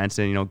 Marcus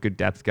Johansson, good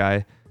depth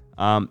guy.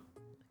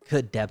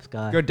 Good depth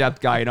guy. Good depth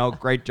guy,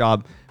 great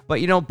job.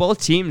 But,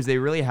 both teams, they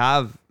really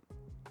have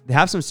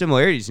some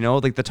similarities,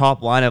 like the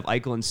top line of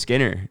Eichel and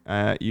Skinner.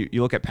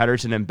 You look at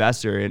Pettersson and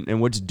Besser,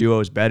 and which duo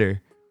is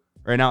better?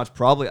 Right now, it's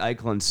probably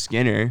Eichel and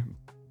Skinner,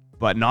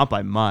 but not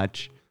by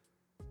much.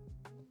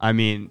 I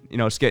mean,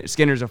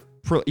 Skinner's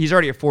he's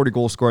already a 40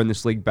 goal scorer in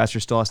this league. Besser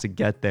still has to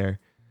get there.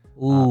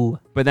 Ooh.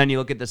 But then you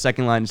look at the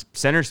second line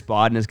center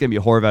spot, and it's going to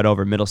be Horvat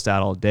over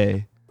Middlestat all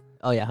day.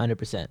 Oh, yeah,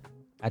 100%.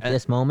 At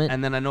this moment.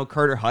 And then I know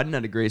Carter Hutton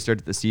had a great start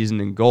to the season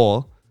in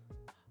goal.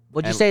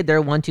 Would you say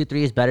their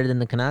 1-2-3 is better than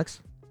the Canucks?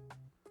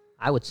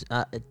 I would.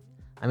 It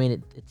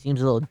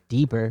seems a little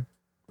deeper.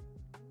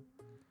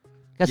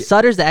 Because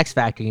Sutter's the X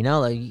factor,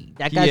 like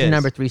that guy's your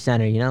number 3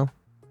 center,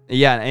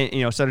 Yeah,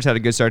 and Sutter's had a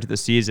good start to the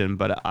season,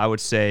 but I would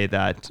say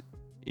that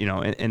in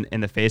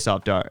the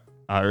faceoff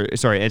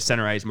at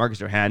center ice, Marcus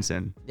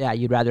Johansson. Yeah,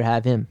 you'd rather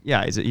have him.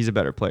 Yeah, he's a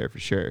better player for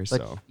sure. But,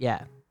 so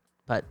yeah,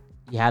 but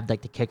you have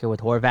like the kicker with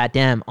Horvat.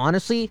 Damn,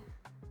 honestly,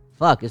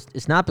 fuck,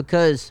 it's not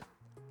because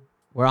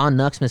we're on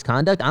Nuck's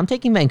misconduct. I'm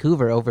taking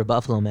Vancouver over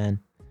Buffalo, man.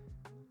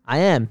 I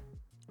am.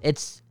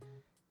 It's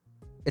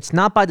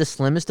not by the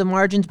slimmest of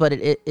margins, but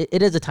it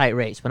is a tight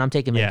race. But I'm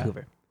taking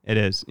Vancouver. It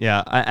is.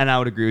 Yeah, and I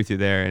would agree with you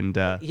there. And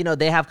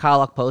they have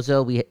Kyle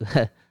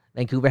Okposo.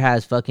 Vancouver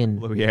has fucking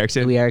Louis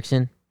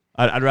Eriksson.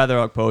 I'd rather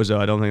Okposo.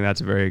 I don't think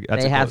that's a very.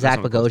 They have Zach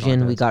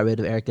Bogosian. We got rid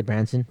of Eric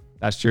DeBranson.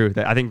 That's true.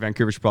 I think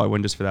Vancouver should probably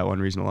win just for that one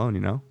reason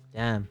alone.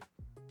 Damn.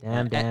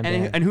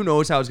 And who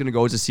knows how it's gonna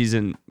go as the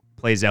season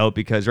plays out?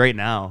 Because right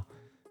now,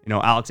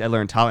 Alex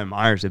Edler and Tyler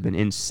Myers have been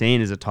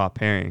insane as a top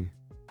pairing,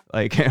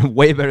 like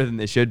way better than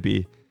they should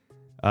be.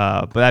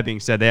 But that being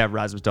said, they have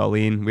Rasmus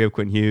Dahlin. We have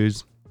Quinn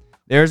Hughes.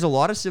 There's a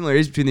lot of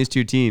similarities between these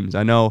two teams.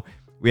 I know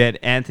we had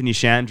Anthony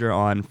Chandra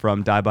on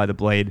from Die by the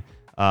Blade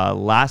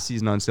last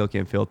season on Silky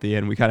and Filthy,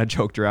 and we kind of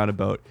joked around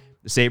about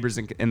the Sabres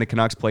and the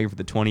Canucks playing for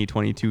the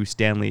 2022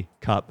 Stanley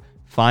Cup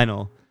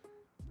Final.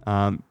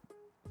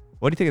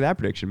 What do you think of that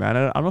prediction, man?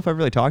 I don't know if I've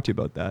really talked to you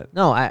about that.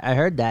 No, I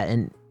heard that,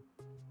 and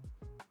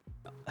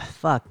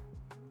fuck.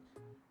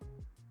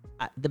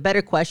 The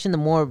better question, the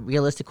more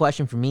realistic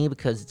question for me,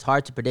 because it's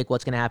hard to predict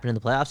what's going to happen in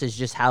the playoffs, is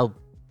just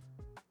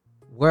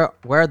where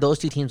are those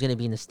two teams going to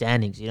be in the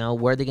standings?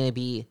 Where are they going to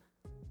be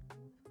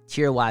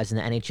tier-wise in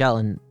the NHL?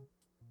 And,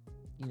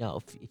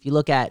 if you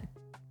look at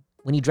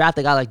when you draft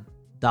a guy like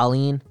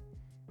Dahlin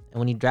and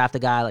when you draft a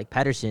guy like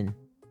Pettersson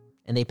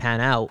and they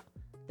pan out,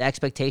 the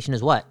expectation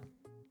is what?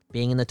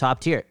 Being in the top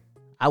tier.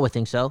 I would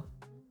think so.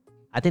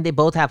 I think they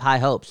both have high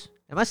hopes.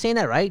 Am I saying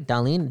that right?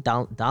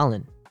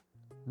 Dahlin.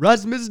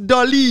 Rasmus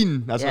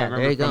Dahlin. That's what I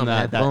remember from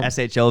that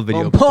SHL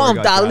video. Boom,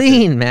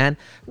 Dahlin, man.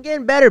 I'm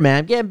getting better, man.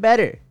 I'm getting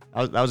better.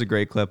 That was a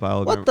great clip.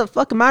 What the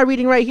fuck am I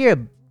reading right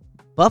here?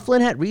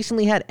 Bufflin had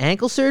recently had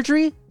ankle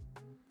surgery?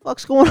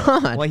 What's going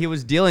on? Well, he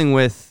was dealing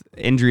with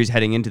injuries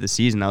heading into the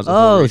season. That was the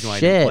whole reason why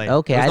he didn't play.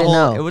 Okay, I didn't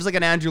know. It was like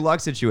an Andrew Luck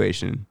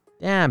situation.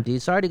 Damn,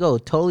 dude. Sorry to go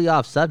totally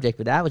off subject,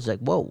 but that was like,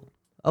 whoa.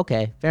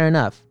 Okay, fair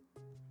enough.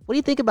 What do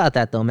you think about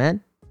that, though,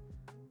 man?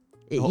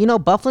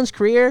 Bufflin's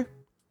career,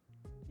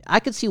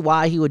 I could see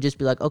why he would just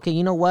be like, okay,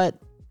 you know what?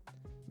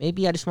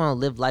 Maybe I just want to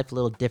live life a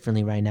little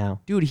differently right now.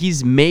 Dude,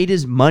 he's made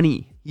his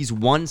money. He's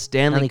won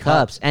Stanley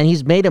Cups. And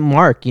he's made a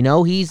mark,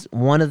 He's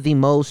one of the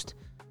most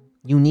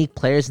unique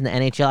players in the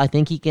NHL. I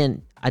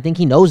think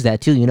he knows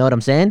that too, you know what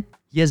I'm saying?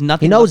 He has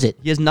nothing. He knows it.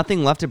 He has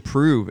nothing left to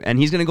prove, and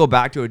he's going to go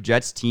back to a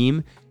Jets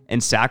team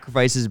and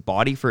sacrifice his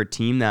body for a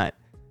team that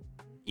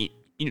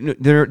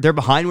they're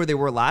behind where they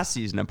were last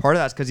season. And part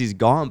of that's because he's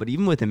gone, but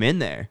even with him in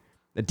there,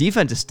 the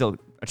defense is still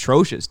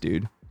atrocious,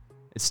 dude.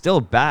 It's still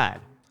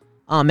bad.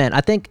 Oh man, I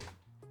think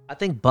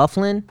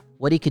Bufflin,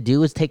 what he could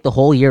do is take the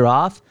whole year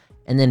off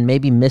and then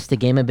maybe miss the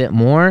game a bit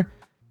more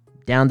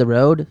down the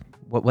road,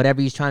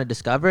 whatever he's trying to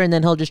discover, and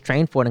then he'll just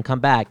train for it and come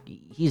back.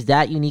 He's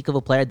that unique of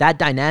a player, that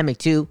dynamic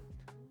too,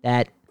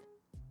 that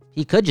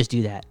he could just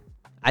do that.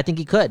 I think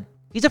he could.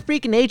 He's a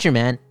freak of nature,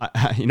 man.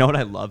 You know what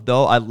I love,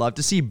 though? I love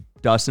to see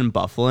Dustin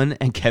Byfuglien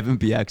and Kevin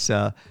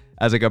Bieksa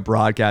as like a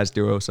broadcast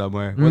duo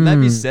somewhere. Wouldn't that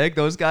be sick?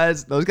 Those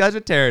guys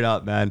would tear it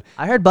up, man.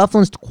 I heard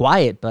Byfuglien's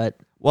quiet, but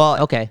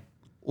okay.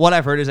 What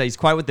I've heard is that he's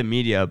quiet with the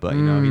media, but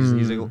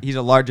he's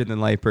a larger than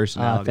life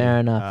personality. Fair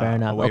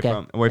enough.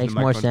 Okay,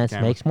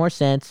 makes more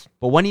sense.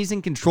 But when he's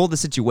in control of the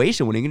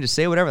situation, when he can just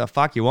say whatever the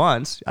fuck he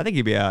wants, I think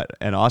he'd be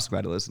an awesome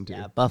guy to listen to.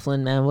 Yeah,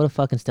 Byfuglien, man, what a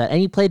fucking stud. And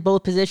he played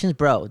both positions,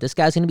 bro. This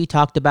guy's gonna be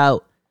talked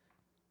about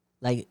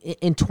like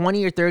in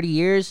 20 or 30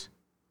 years.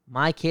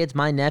 My kids,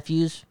 my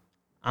nephews,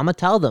 I'm gonna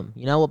tell them,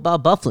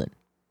 about Byfuglien.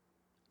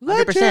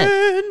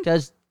 100%.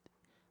 Because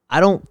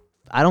I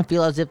don't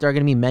feel as if there are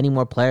going to be many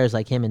more players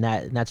like him in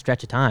that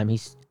stretch of time.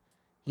 He's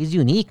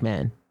unique,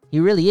 man. He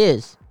really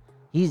is.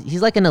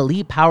 He's like an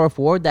elite power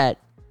forward that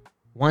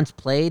once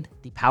played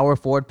the power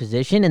forward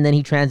position, and then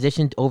he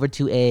transitioned over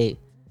to a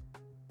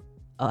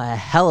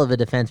hell of a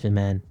defenseman,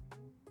 man.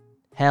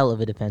 Hell of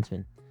a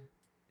defenseman.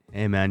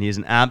 Hey, man, he's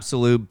an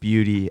absolute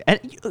beauty. And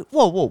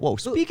whoa.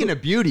 Speaking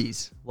of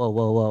beauties.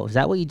 Whoa. Is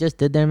that what you just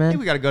did there, man? Hey,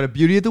 we got to go to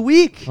Beauty of the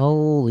Week.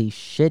 Holy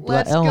shit.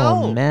 Let's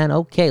go. Man.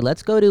 Okay,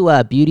 let's go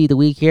to Beauty of the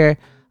Week here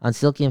on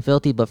Silky and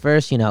Filthy. But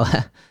first, we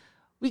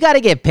got to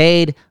get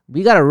paid.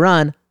 We got to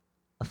run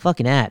a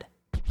fucking ad.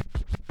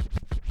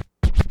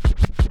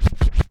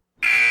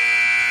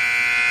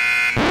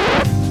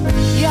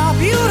 You're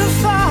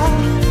beautiful.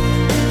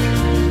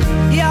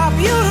 You're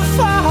beautiful.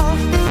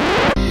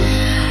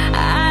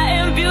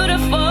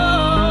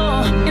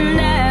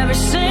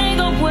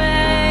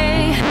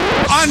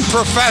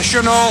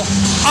 unprofessional,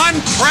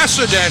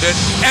 unprecedented,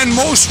 and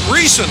most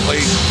recently,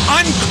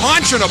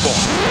 unconscionable.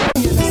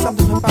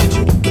 Something about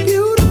you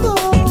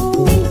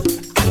beautiful.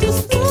 I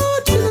just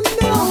want you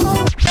to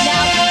know.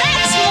 Now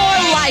that's more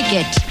like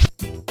it.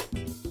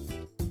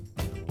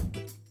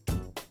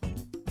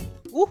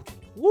 Woo,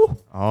 woo.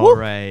 All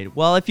right.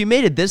 Well, if you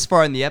made it this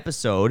far in the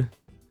episode,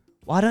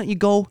 why don't you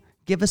go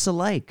give us a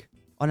like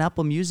on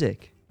Apple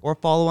Music or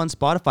follow on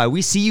Spotify?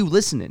 We see you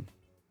listening.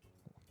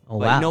 Oh,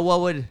 But wow. you know what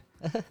would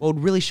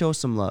really show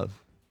some love?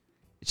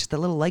 It's just that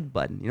little like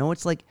button. You know,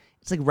 it's like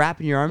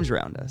wrapping your arms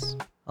around us.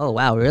 Oh,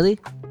 wow, really?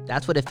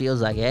 That's what it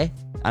feels like, eh?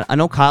 I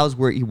know Kyle's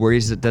he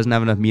worries that doesn't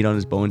have enough meat on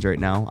his bones right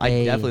now.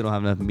 Hey. I definitely don't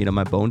have enough meat on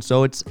my bones,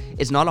 so it's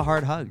not a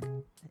hard hug.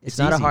 It's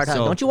not a easy, hard hug.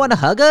 so- Don't you want to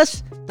hug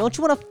us? Don't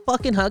you want to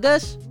fucking hug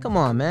us? Come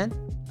on, man.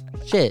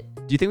 Shit.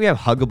 Do you think we have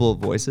huggable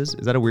voices?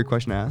 Is that a weird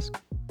question to ask?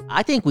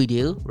 I think we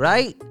do,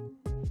 right?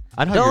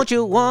 I'd hug Don't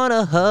you want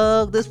to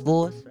hug this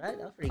voice? Right?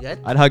 That was pretty good.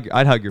 I'd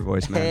hug your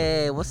voice, man.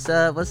 Hey, what's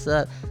up? What's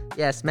up?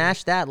 Yeah,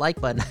 smash that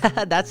like button.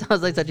 That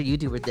sounds like such a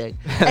YouTuber thing.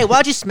 Hey, why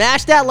don't you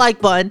smash that like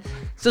button,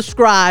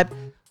 subscribe,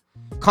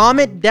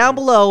 comment down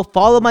below,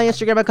 follow my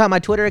Instagram account, my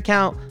Twitter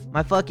account,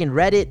 my fucking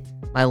Reddit,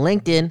 my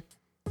LinkedIn.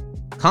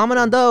 Comment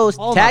on those,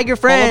 tag your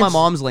friends, Follow my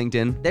mom's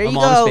LinkedIn. There my you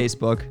mom's go.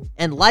 Facebook.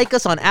 and like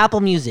us on Apple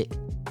Music.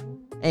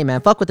 Hey,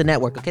 man, fuck with the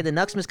network, okay? The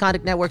Nux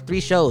Misconduct Network,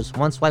 3 shows.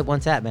 One swipe, one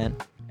tap, man.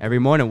 Every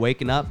morning,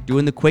 waking up,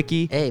 doing the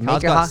quickie. Hey, make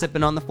Kyle's your got hot-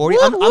 sipping on the 40.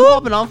 Whoop, I'm whoop.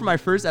 popping on for my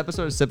first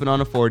episode of Sipping on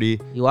a 40.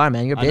 You are,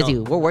 man. You're I know. busy.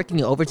 We're working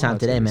you overtime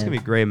today, It's man. gonna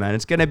be great, man.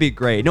 It's gonna be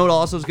great. You know what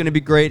also is gonna be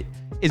great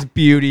is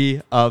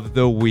Beauty of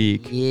the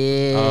Week.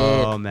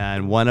 Yeah. Oh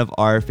man, one of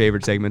our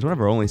favorite segments, one of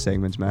our only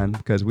segments, man,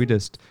 because we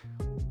just,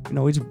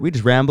 we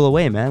just ramble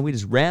away, man. We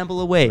just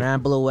ramble away.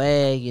 Ramble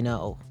away, you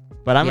know.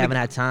 But I'm We gonna, haven't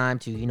had time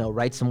to,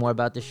 write some more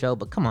about the show.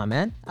 But come on,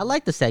 man. I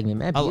like the segment,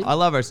 man. I, Beauty. I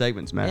love our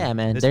segments, man. Yeah,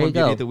 man. This There one, you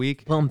Beauty go. of the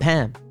Week. Boom,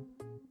 bam.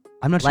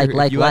 I'm not sure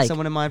if you have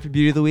someone in mind for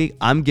Beauty of the Week.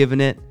 I'm giving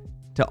it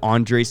to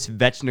Andrei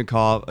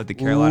Svechnikov of the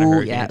Carolina Ooh,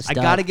 Hurricanes. yeah, I stud.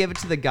 gotta give it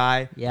to the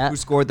guy Yeah. who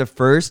scored the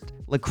first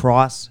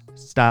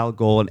lacrosse-style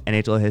goal in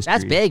NHL history.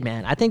 That's big,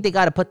 man. I think they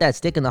got to put that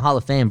stick in the Hall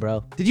of Fame,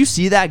 bro. Did you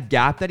see that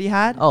gap that he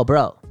had? Oh,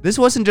 bro. This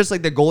wasn't just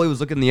like the goalie was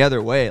looking the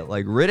other way.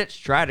 Like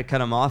Rittich tried to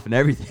cut him off and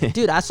everything.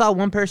 Dude, I saw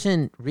one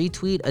person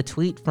retweet a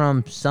tweet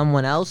from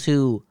someone else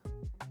who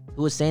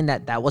was saying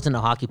that wasn't a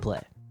hockey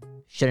play.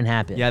 Shouldn't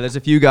happen. Yeah, there's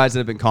a few guys that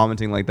have been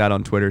commenting like that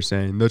on Twitter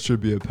saying that should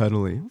be a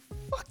penalty.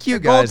 Fuck you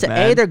guys,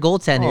 man. They're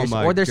goaltenders, Oh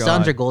my or their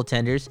sons God. are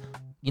goaltenders.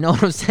 You know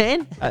what I'm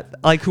saying?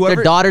 Like whoever.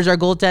 Their daughters are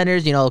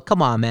goaltenders.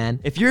 Come on,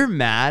 man. If you're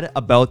mad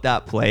about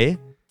that play,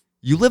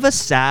 you live a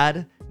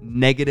sad,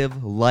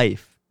 negative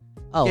life.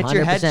 Oh, Get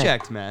your 100%. head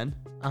checked, man.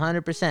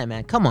 100%,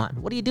 man. Come on.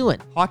 What are you doing?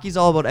 Hockey's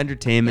all about You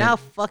entertainment. know how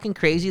fucking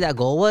crazy that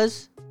goal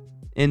was?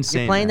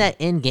 Insane. You're playing man.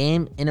 that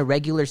in-game, in a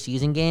regular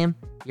season game.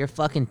 You're a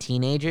fucking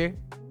teenager.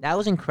 That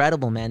was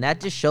incredible, man.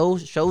 That just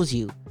shows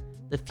you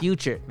the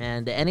future,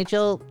 man. The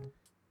NHL,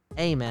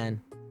 hey, man,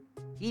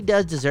 he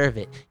does deserve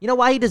it. You know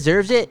why he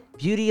deserves it?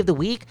 Beauty of the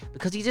Week?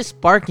 Because he's just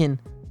sparking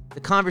the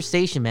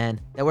conversation, man,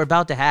 that we're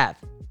about to have.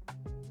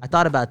 I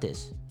thought about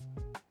this.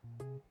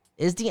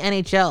 Is the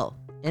NHL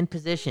in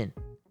position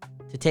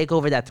to take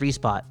over that 3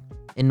 spot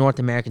in North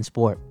American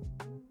sport?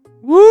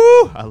 Woo!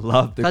 I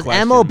love the 'Cause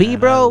question, MLB, man.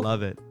 bro. I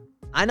love it.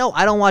 I know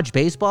I don't watch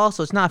baseball,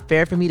 so it's not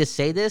fair for me to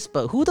say this,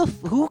 but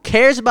who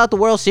cares about the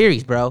World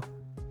Series, bro?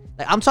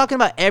 Like, I'm talking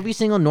about every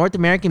single North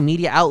American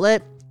media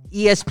outlet,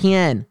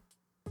 ESPN,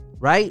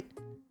 right?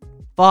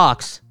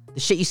 Fox, the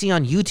shit you see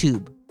on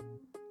YouTube.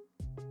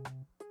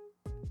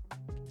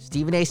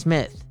 Stephen A.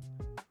 Smith,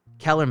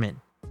 Kellerman,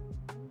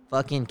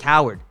 fucking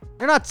Coward.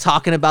 They're not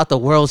talking about the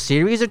World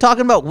Series. They're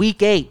talking about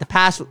Week 8, the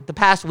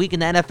past week in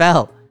the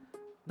NFL.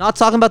 Not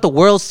talking about the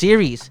World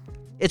Series.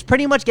 It's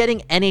pretty much getting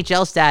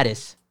NHL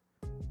status.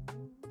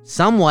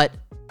 Somewhat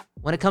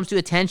when it comes to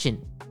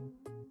attention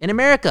in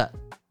America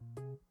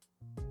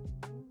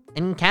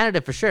and in Canada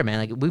for sure, man.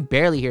 Like, we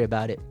barely hear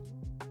about it.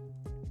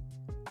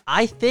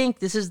 I think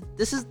this is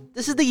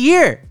the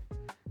year.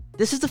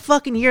 This is the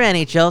fucking year,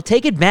 NHL.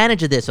 Take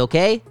advantage of this,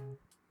 okay?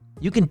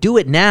 You can do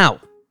it now.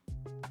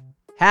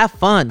 Have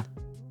fun.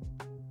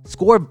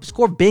 Score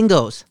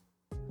bingos.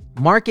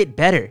 Market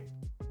better.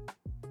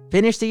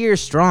 Finish the year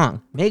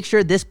strong. Make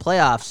sure this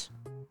playoffs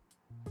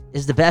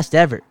is the best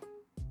ever.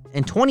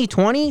 In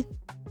 2020,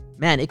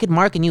 man, it could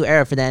mark a new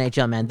era for the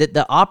NHL, man.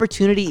 The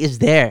opportunity is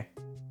there.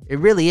 It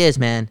really is,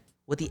 man.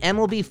 With the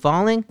MLB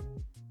falling,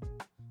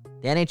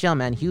 the NHL,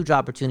 man, huge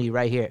opportunity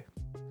right here.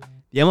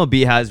 The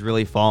MLB has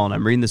really fallen.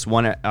 I'm reading this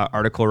one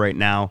article right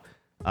now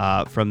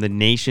from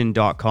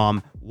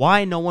thenation.com.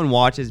 Why no one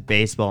watches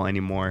baseball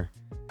anymore.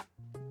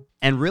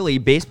 And really,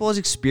 baseball is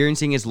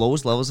experiencing its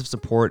lowest levels of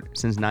support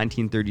since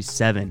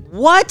 1937.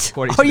 What?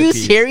 According Are to the you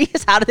piece.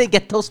 serious? How did they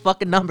get those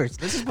fucking numbers?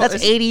 this That's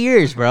is- 80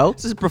 years, bro.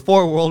 This is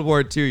before World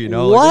War II, you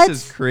know? What? Like,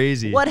 this is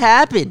crazy. What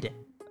happened?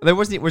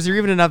 Was there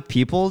even enough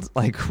people?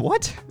 Like,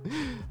 what?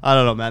 I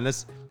don't know, man.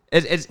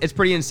 It's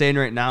pretty insane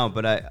right now.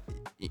 But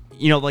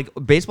like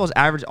baseball's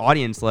average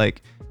audience,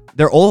 like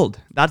they're old.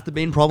 That's the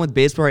main problem with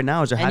baseball right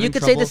now. Is they're And having you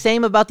could trouble. say the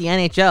same about the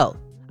NHL.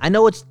 I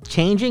know it's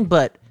changing,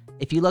 but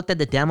if you looked at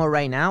the demo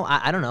right now,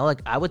 I don't know.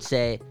 Like, I would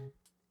say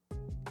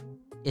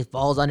it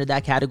falls under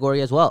that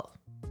category as well.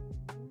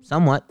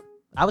 Somewhat.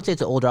 I would say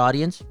it's an older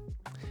audience.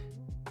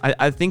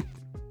 I think,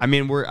 I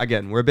mean, we're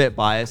a bit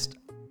biased.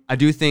 I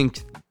do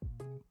think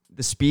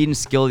the speed and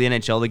skill of the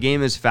NHL, the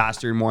game is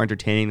faster and more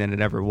entertaining than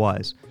it ever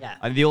was. Yeah.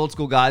 And the old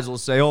school guys will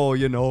say, oh,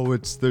 you know,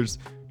 there's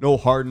no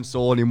heart and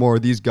soul anymore.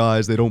 These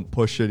guys, they don't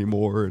push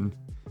anymore. And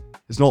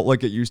it's not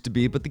like it used to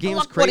be. But the game is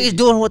Look crazy. what he's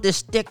doing with this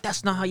stick.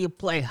 That's not how you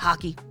play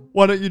hockey.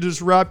 Why don't you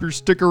just wrap your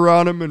stick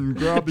around him and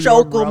grab the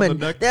Choke arm him around and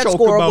the neck, then choke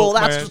score a him goal.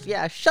 out, That's man.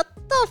 yeah. Shut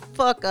the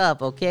fuck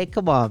up, okay?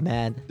 Come on,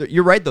 man.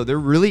 You're right, though. There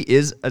really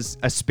is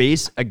a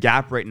space, a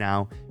gap right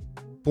now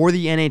for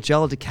the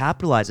NHL to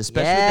capitalize,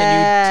 especially with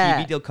the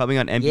new TV deal coming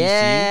on NBC.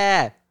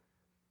 Yeah.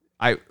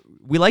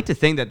 We like to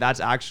think that that's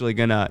actually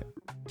gonna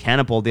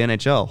catapult the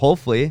NHL.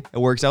 Hopefully, it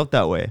works out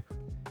that way.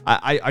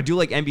 I do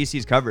like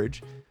NBC's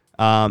coverage.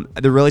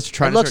 They're really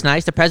trying It to looks start,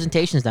 nice. The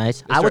presentation's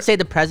nice. I would start- say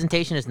the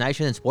presentation is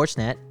nicer than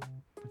Sportsnet.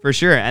 for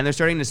sure, and they're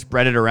starting to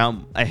spread it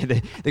around.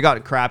 They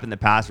got crap in the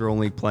past for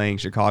only playing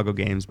Chicago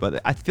games,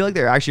 but I feel like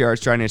they actually are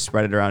starting to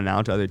spread it around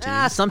now to other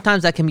teams.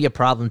 Sometimes that can be a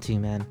problem too,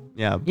 man.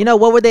 Yeah, You know,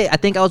 what were they? I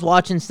think I was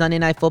watching Sunday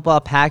Night Football,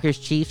 Packers,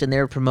 Chiefs, and they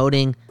were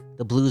promoting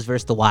the Blues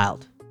versus the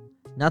Wild.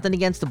 Nothing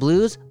against the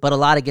Blues, but a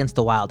lot against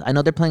the Wild. I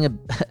know they're playing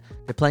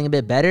a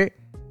bit better.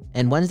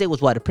 And Wednesday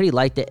was what? A pretty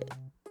light day.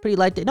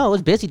 No, it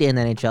was busy day in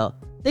the NHL.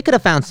 They could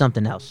have found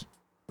something else.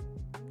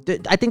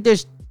 I think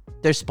there's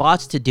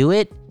spots to do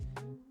it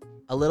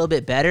a little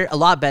bit better, a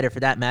lot better for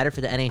that matter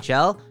for the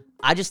NHL.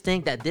 I just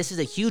think that this is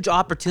a huge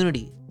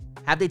opportunity.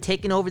 Have they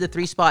taken over the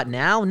 3 spot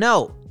now?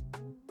 No.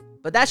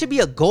 But that should be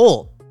a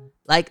goal.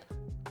 Like,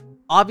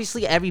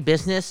 obviously every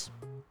business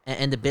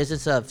and the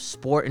business of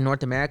sport in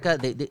North America,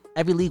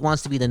 every league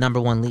wants to be the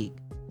number 1 league.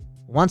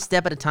 One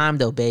step at a time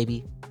though,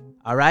 baby.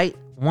 All right?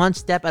 One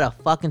step at a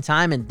fucking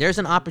time, and there's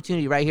an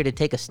opportunity right here to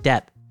take a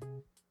step.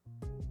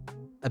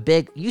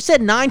 You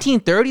said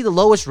 1930, the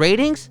lowest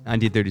ratings?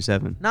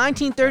 1937.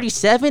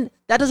 1937?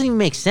 That doesn't even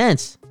make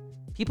sense.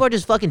 People are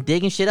just fucking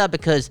digging shit up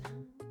because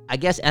I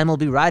guess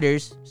MLB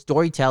writers,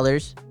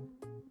 storytellers,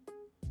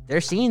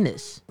 they're seeing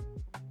this.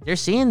 They're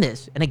seeing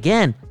this. And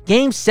again,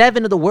 Game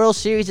 7 of the World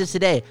Series is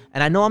today.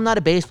 And I know I'm not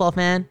a baseball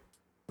fan.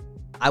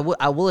 I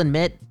will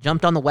admit,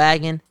 jumped on the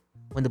wagon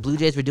when the Blue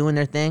Jays were doing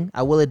their thing.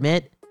 I will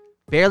admit,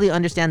 barely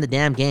understand the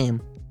damn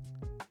game.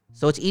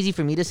 So it's easy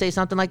for me to say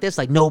something like this,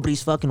 like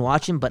nobody's fucking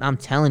watching, but I'm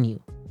telling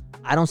you,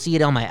 I don't see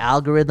it on my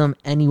algorithm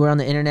anywhere on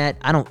the internet.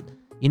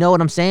 You know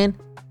what I'm saying?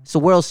 It's a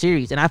World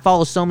Series, and I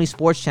follow so many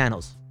sports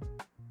channels.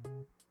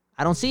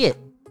 I don't see it.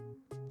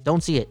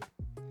 Don't see it.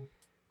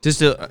 Just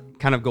to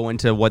kind of go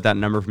into what that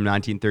number from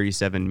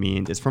 1937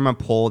 means, it's from a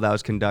poll that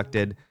was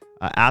conducted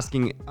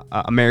asking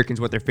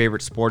Americans what their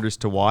favorite sport is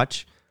to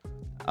watch.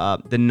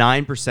 The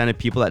 9% of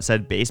people that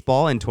said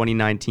baseball in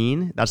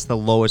 2019, that's the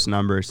lowest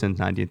number since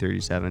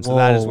 1937. So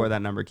that is where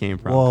that number came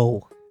from.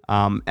 Whoa.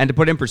 And to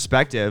put in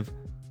perspective,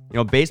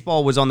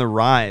 baseball was on the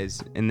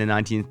rise in the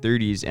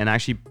 1930s, and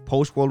actually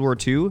post World War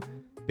II,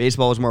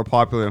 baseball was more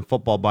popular than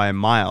football by a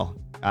mile.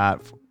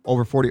 About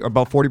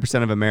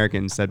 40% of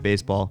Americans said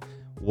baseball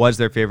was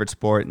their favorite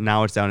sport.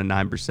 Now it's down to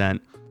 9%.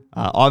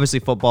 Obviously,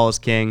 football is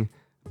king.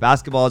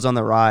 Basketball is on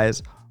the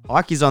rise.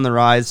 Hockey's on the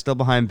rise, still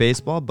behind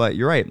baseball, but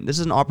you're right. This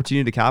is an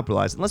opportunity to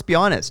capitalize. And let's be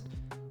honest,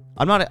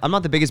 I'm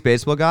not the biggest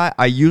baseball guy.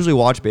 I usually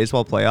watch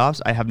baseball playoffs.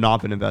 I have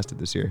not been invested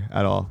this year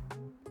at all.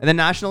 And the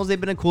Nationals,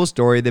 they've been a cool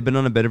story. They've been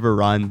on a bit of a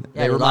run.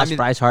 Yeah, they lost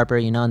Bryce Harper,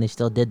 and they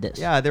still did this.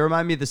 Yeah, they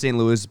remind me of the St.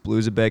 Louis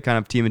Blues a bit, kind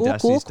of team of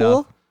destiny Cool.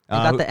 stuff. They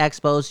got the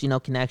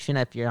Expos, connection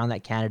if you're on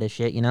that Canada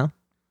shit,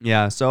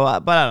 Yeah, so,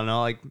 but I don't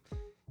know, like,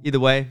 either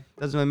way,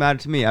 doesn't really matter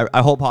to me.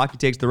 I hope hockey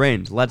takes the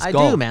reins. Let's go.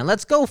 I do, man.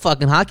 Let's go,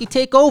 fucking hockey.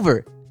 Take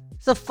over.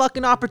 It's a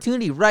fucking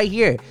opportunity right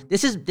here.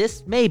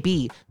 This may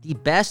be the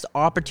best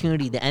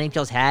opportunity the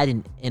NHL's had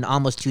in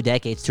almost 2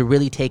 decades to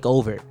really take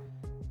over.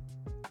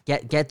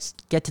 Get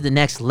to the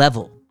next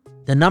level.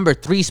 The number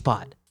 3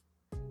 spot.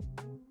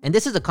 And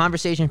this is a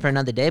conversation for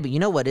another day, but you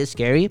know what is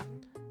scary?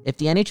 If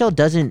the NHL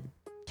doesn't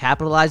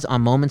capitalize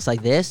on moments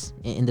like this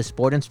in the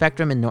sporting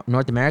spectrum in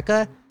North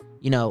America,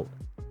 you know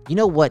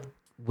what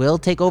will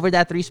take over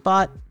that 3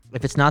 spot?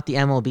 If it's not the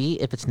MLB,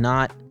 if it's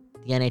not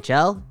the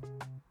NHL,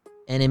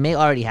 and it may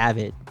already have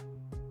it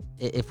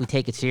if we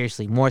take it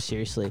seriously, more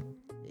seriously,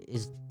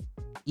 is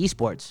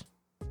esports.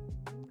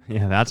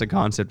 Yeah, that's a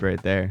concept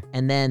right there.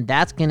 And then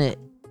that's gonna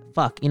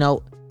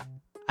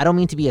I don't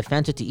mean to be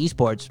offensive to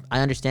esports. I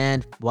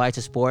understand why it's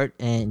a sport,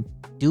 and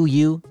do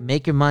you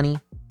make your money.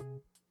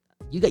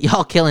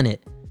 Y'all killing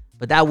it.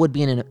 But that would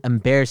be an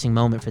embarrassing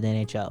moment for the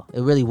NHL.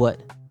 It really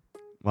would.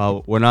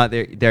 Well, we're not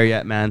there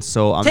yet, man.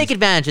 So take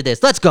advantage of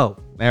this. Let's go.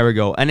 There we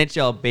go.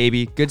 NHL,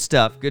 baby. Good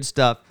stuff.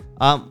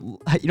 I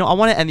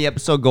want to end the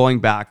episode going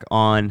back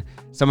on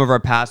some of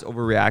our past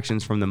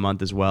overreactions from the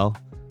month as well.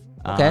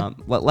 Okay.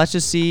 Let's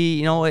just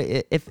see,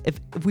 if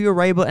we were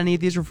right about any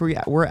of these, or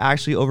if we're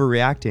actually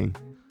overreacting.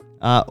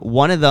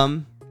 One of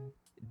them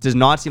does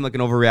not seem like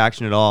an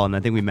overreaction at all. And I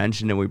think we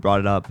mentioned it, we brought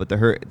it up, but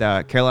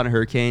the Carolina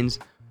Hurricanes,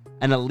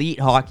 an elite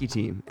hockey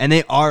team, and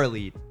they are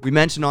elite. We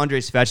mentioned Andrei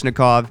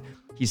Svechnikov.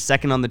 He's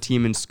second on the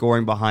team in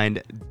scoring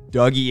behind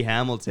Dougie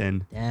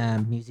Hamilton.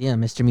 Damn,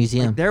 Mr.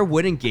 Museum. Like, they're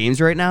winning games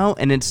right now,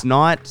 and it's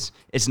not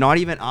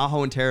even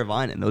Aho and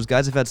Teravainen. Those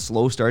guys have had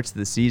slow starts to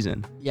the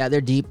season. Yeah, they're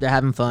deep. They're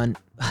having fun.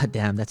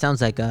 Damn, that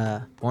sounds like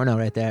porno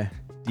right there.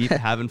 Deep,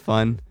 having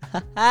fun,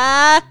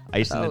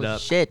 icing it up,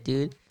 Shit,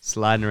 dude.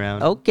 sliding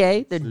around.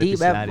 Okay, they're Slippy deep.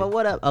 sliddy. But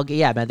what up? Okay,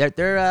 yeah, man.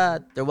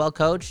 They're well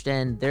coached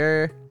and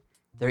they're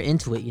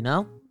into it. You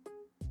know,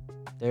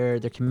 they're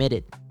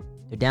committed.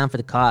 They're down for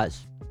the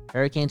cause.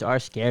 Hurricanes are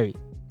scary.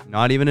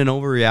 Not even an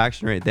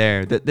overreaction right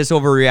there. This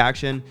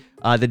overreaction,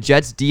 the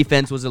Jets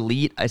defense was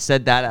elite. I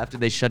said that after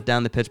they shut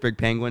down the Pittsburgh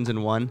Penguins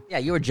and won. Yeah,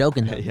 you were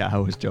joking though. Yeah, I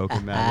was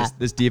joking, man.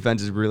 This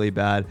defense is really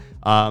bad.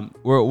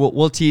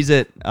 We'll tease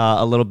it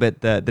a little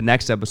bit the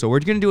next episode. We're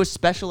going to do a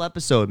special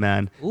episode,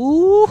 man.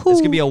 Ooh. It's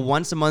going to be a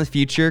once-a-month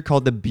feature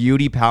called the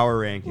Beauty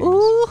Power Rankings.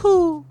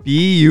 Ooh.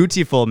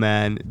 Beautiful,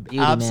 man. Beauty,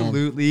 man.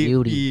 Absolutely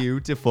Beauty.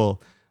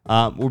 beautiful.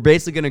 We're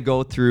basically going to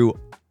go through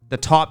the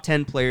top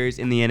 10 players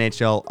in the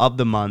NHL of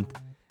the month,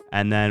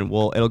 and then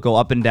it'll go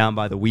up and down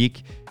by the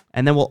week.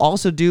 And then we'll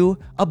also do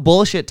a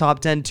bullshit top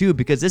 10 too,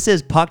 because this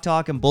is puck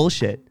talk and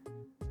bullshit.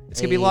 It's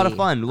going to be a lot of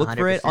fun. Look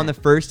for it on the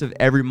 1st of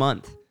every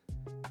month.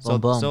 So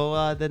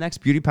the next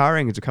Beauty Power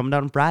Rankings are coming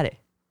out on Friday.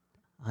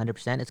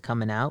 100%. It's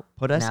coming out.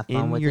 Put We're us gonna have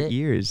fun in with your it.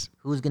 ears.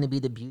 Who's gonna be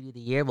the beauty of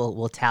the year?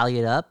 We'll tally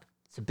it up.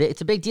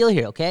 It's a big deal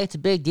here, okay? It's a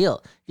big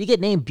deal. If you get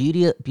named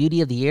beauty of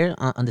the year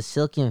on the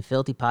Silky and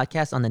Filthy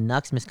podcast on the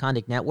Nux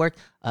Misconduct Network,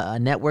 a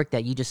network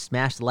that you just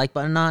smashed the like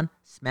button on,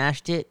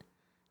 smashed it.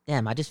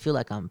 Damn, I just feel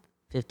like I'm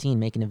 15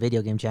 making a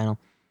video game channel.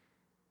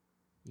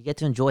 You get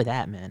to enjoy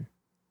that, man.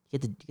 You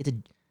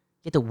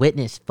get to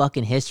witness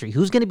fucking history.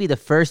 Who's gonna be the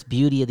first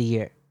beauty of the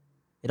year?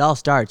 It all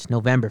starts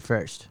November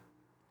 1st.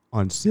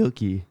 On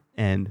Silky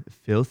and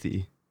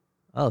Filthy.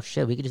 Oh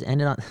shit, we could just end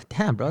it on.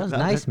 Damn, bro, that was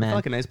nice, That's man.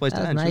 fucking nice place to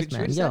That was end. nice, Should we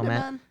man. just Yo, end it, man.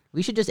 man?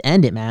 We should just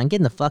end it, man. I'm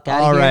getting the fuck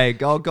out All of here. right,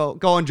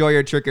 go enjoy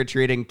your trick or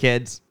treating,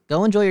 kids.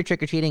 Go enjoy your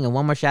trick or treating. And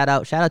one more shout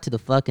out to the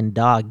fucking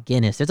dog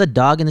Guinness. There's a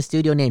dog in the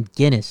studio named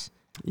Guinness.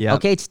 Yeah.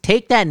 Okay,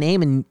 take that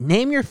name and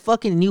name your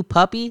fucking new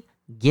puppy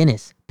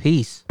Guinness.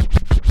 Peace.